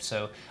shift.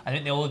 So I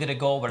think they will get a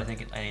goal, but I think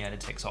Atlanta United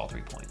takes all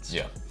 3 points.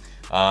 Yeah.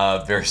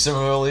 Very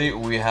similarly,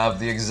 we have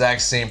the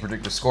exact same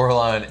predictive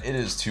scoreline. It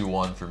is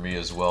 2-1 for me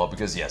as well,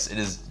 because yes, it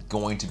is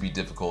going to be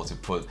difficult to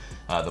put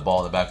the ball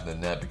in the back of the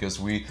net because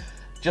we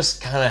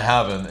just kind of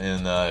haven't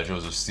in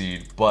Joseph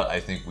Steed, but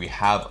I think we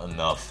have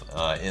enough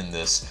in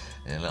this,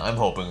 and I'm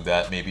hoping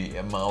that maybe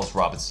Miles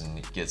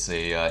Robinson gets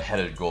a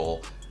headed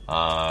goal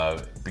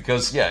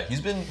because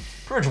he's been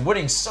pretty much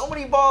winning so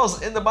many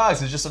balls in the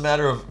box. It's just a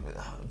matter of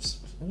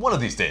one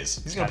of these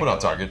days he's going to put on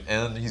target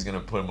and he's going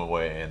to put him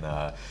away and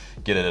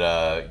get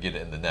it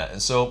in the net.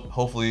 And so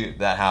hopefully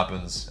that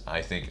happens.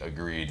 I think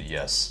agreed.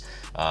 Yes,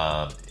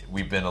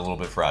 we've been a little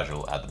bit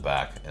fragile at the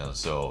back, and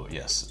so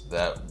yes,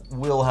 that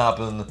will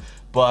happen.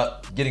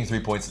 But getting 3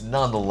 points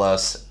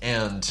nonetheless,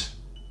 and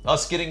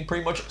us getting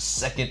pretty much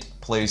second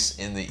place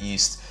in the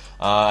East.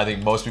 I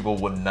think most people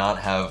would not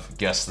have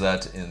guessed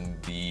that in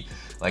the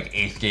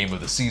 8th game of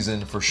the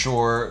season for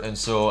sure. And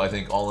so I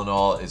think all in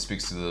all, it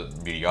speaks to the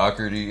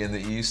mediocrity in the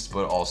East,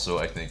 but also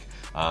I think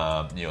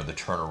the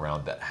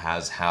turnaround that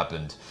has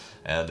happened.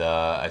 And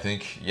I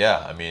think,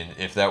 yeah, I mean,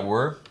 if that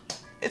were,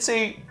 it's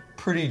a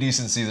pretty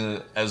decent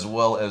season, as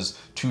well as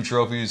 2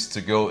 trophies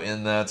to go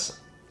in that.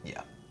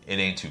 Yeah, it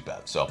ain't too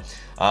bad. So,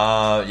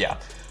 yeah.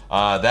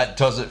 That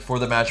does it for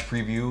the match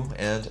preview,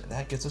 and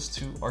that gets us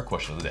to our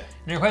question of the day.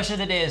 And your question of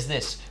the day is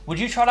this: would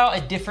you trot out a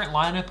different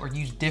lineup or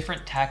use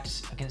different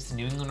tactics against the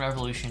New England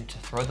Revolution to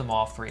throw them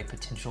off for a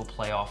potential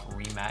playoff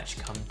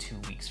rematch come 2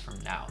 weeks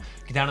from now?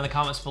 Get down in the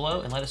comments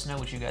below and let us know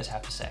what you guys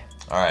have to say.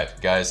 All right,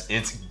 guys,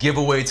 it's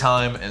giveaway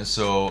time, and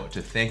so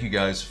to thank you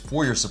guys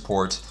for your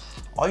support,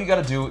 all you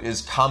got to do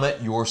is comment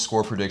your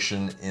score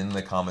prediction in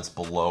the comments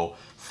below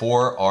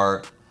for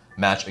our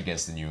match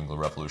against the New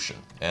England Revolution,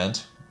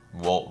 and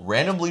we'll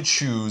randomly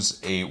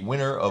choose a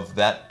winner of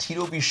that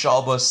Tito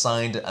Bichalba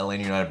signed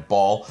Atlanta United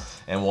ball,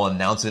 and we'll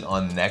announce it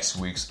on next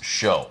week's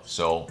show.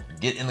 So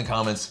get in the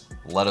comments,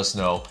 let us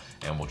know,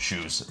 and we'll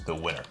choose the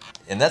winner.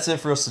 And that's it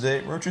for us today.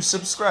 Remember to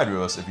subscribe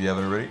to us if you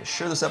haven't already,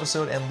 share this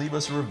episode, and leave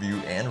us a review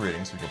and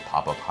rating so we can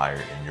pop up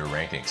higher in your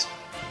rankings.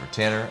 For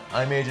Tanner,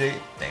 I'm AJ.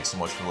 Thanks so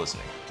much for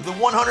listening to the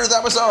 100th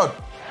episode.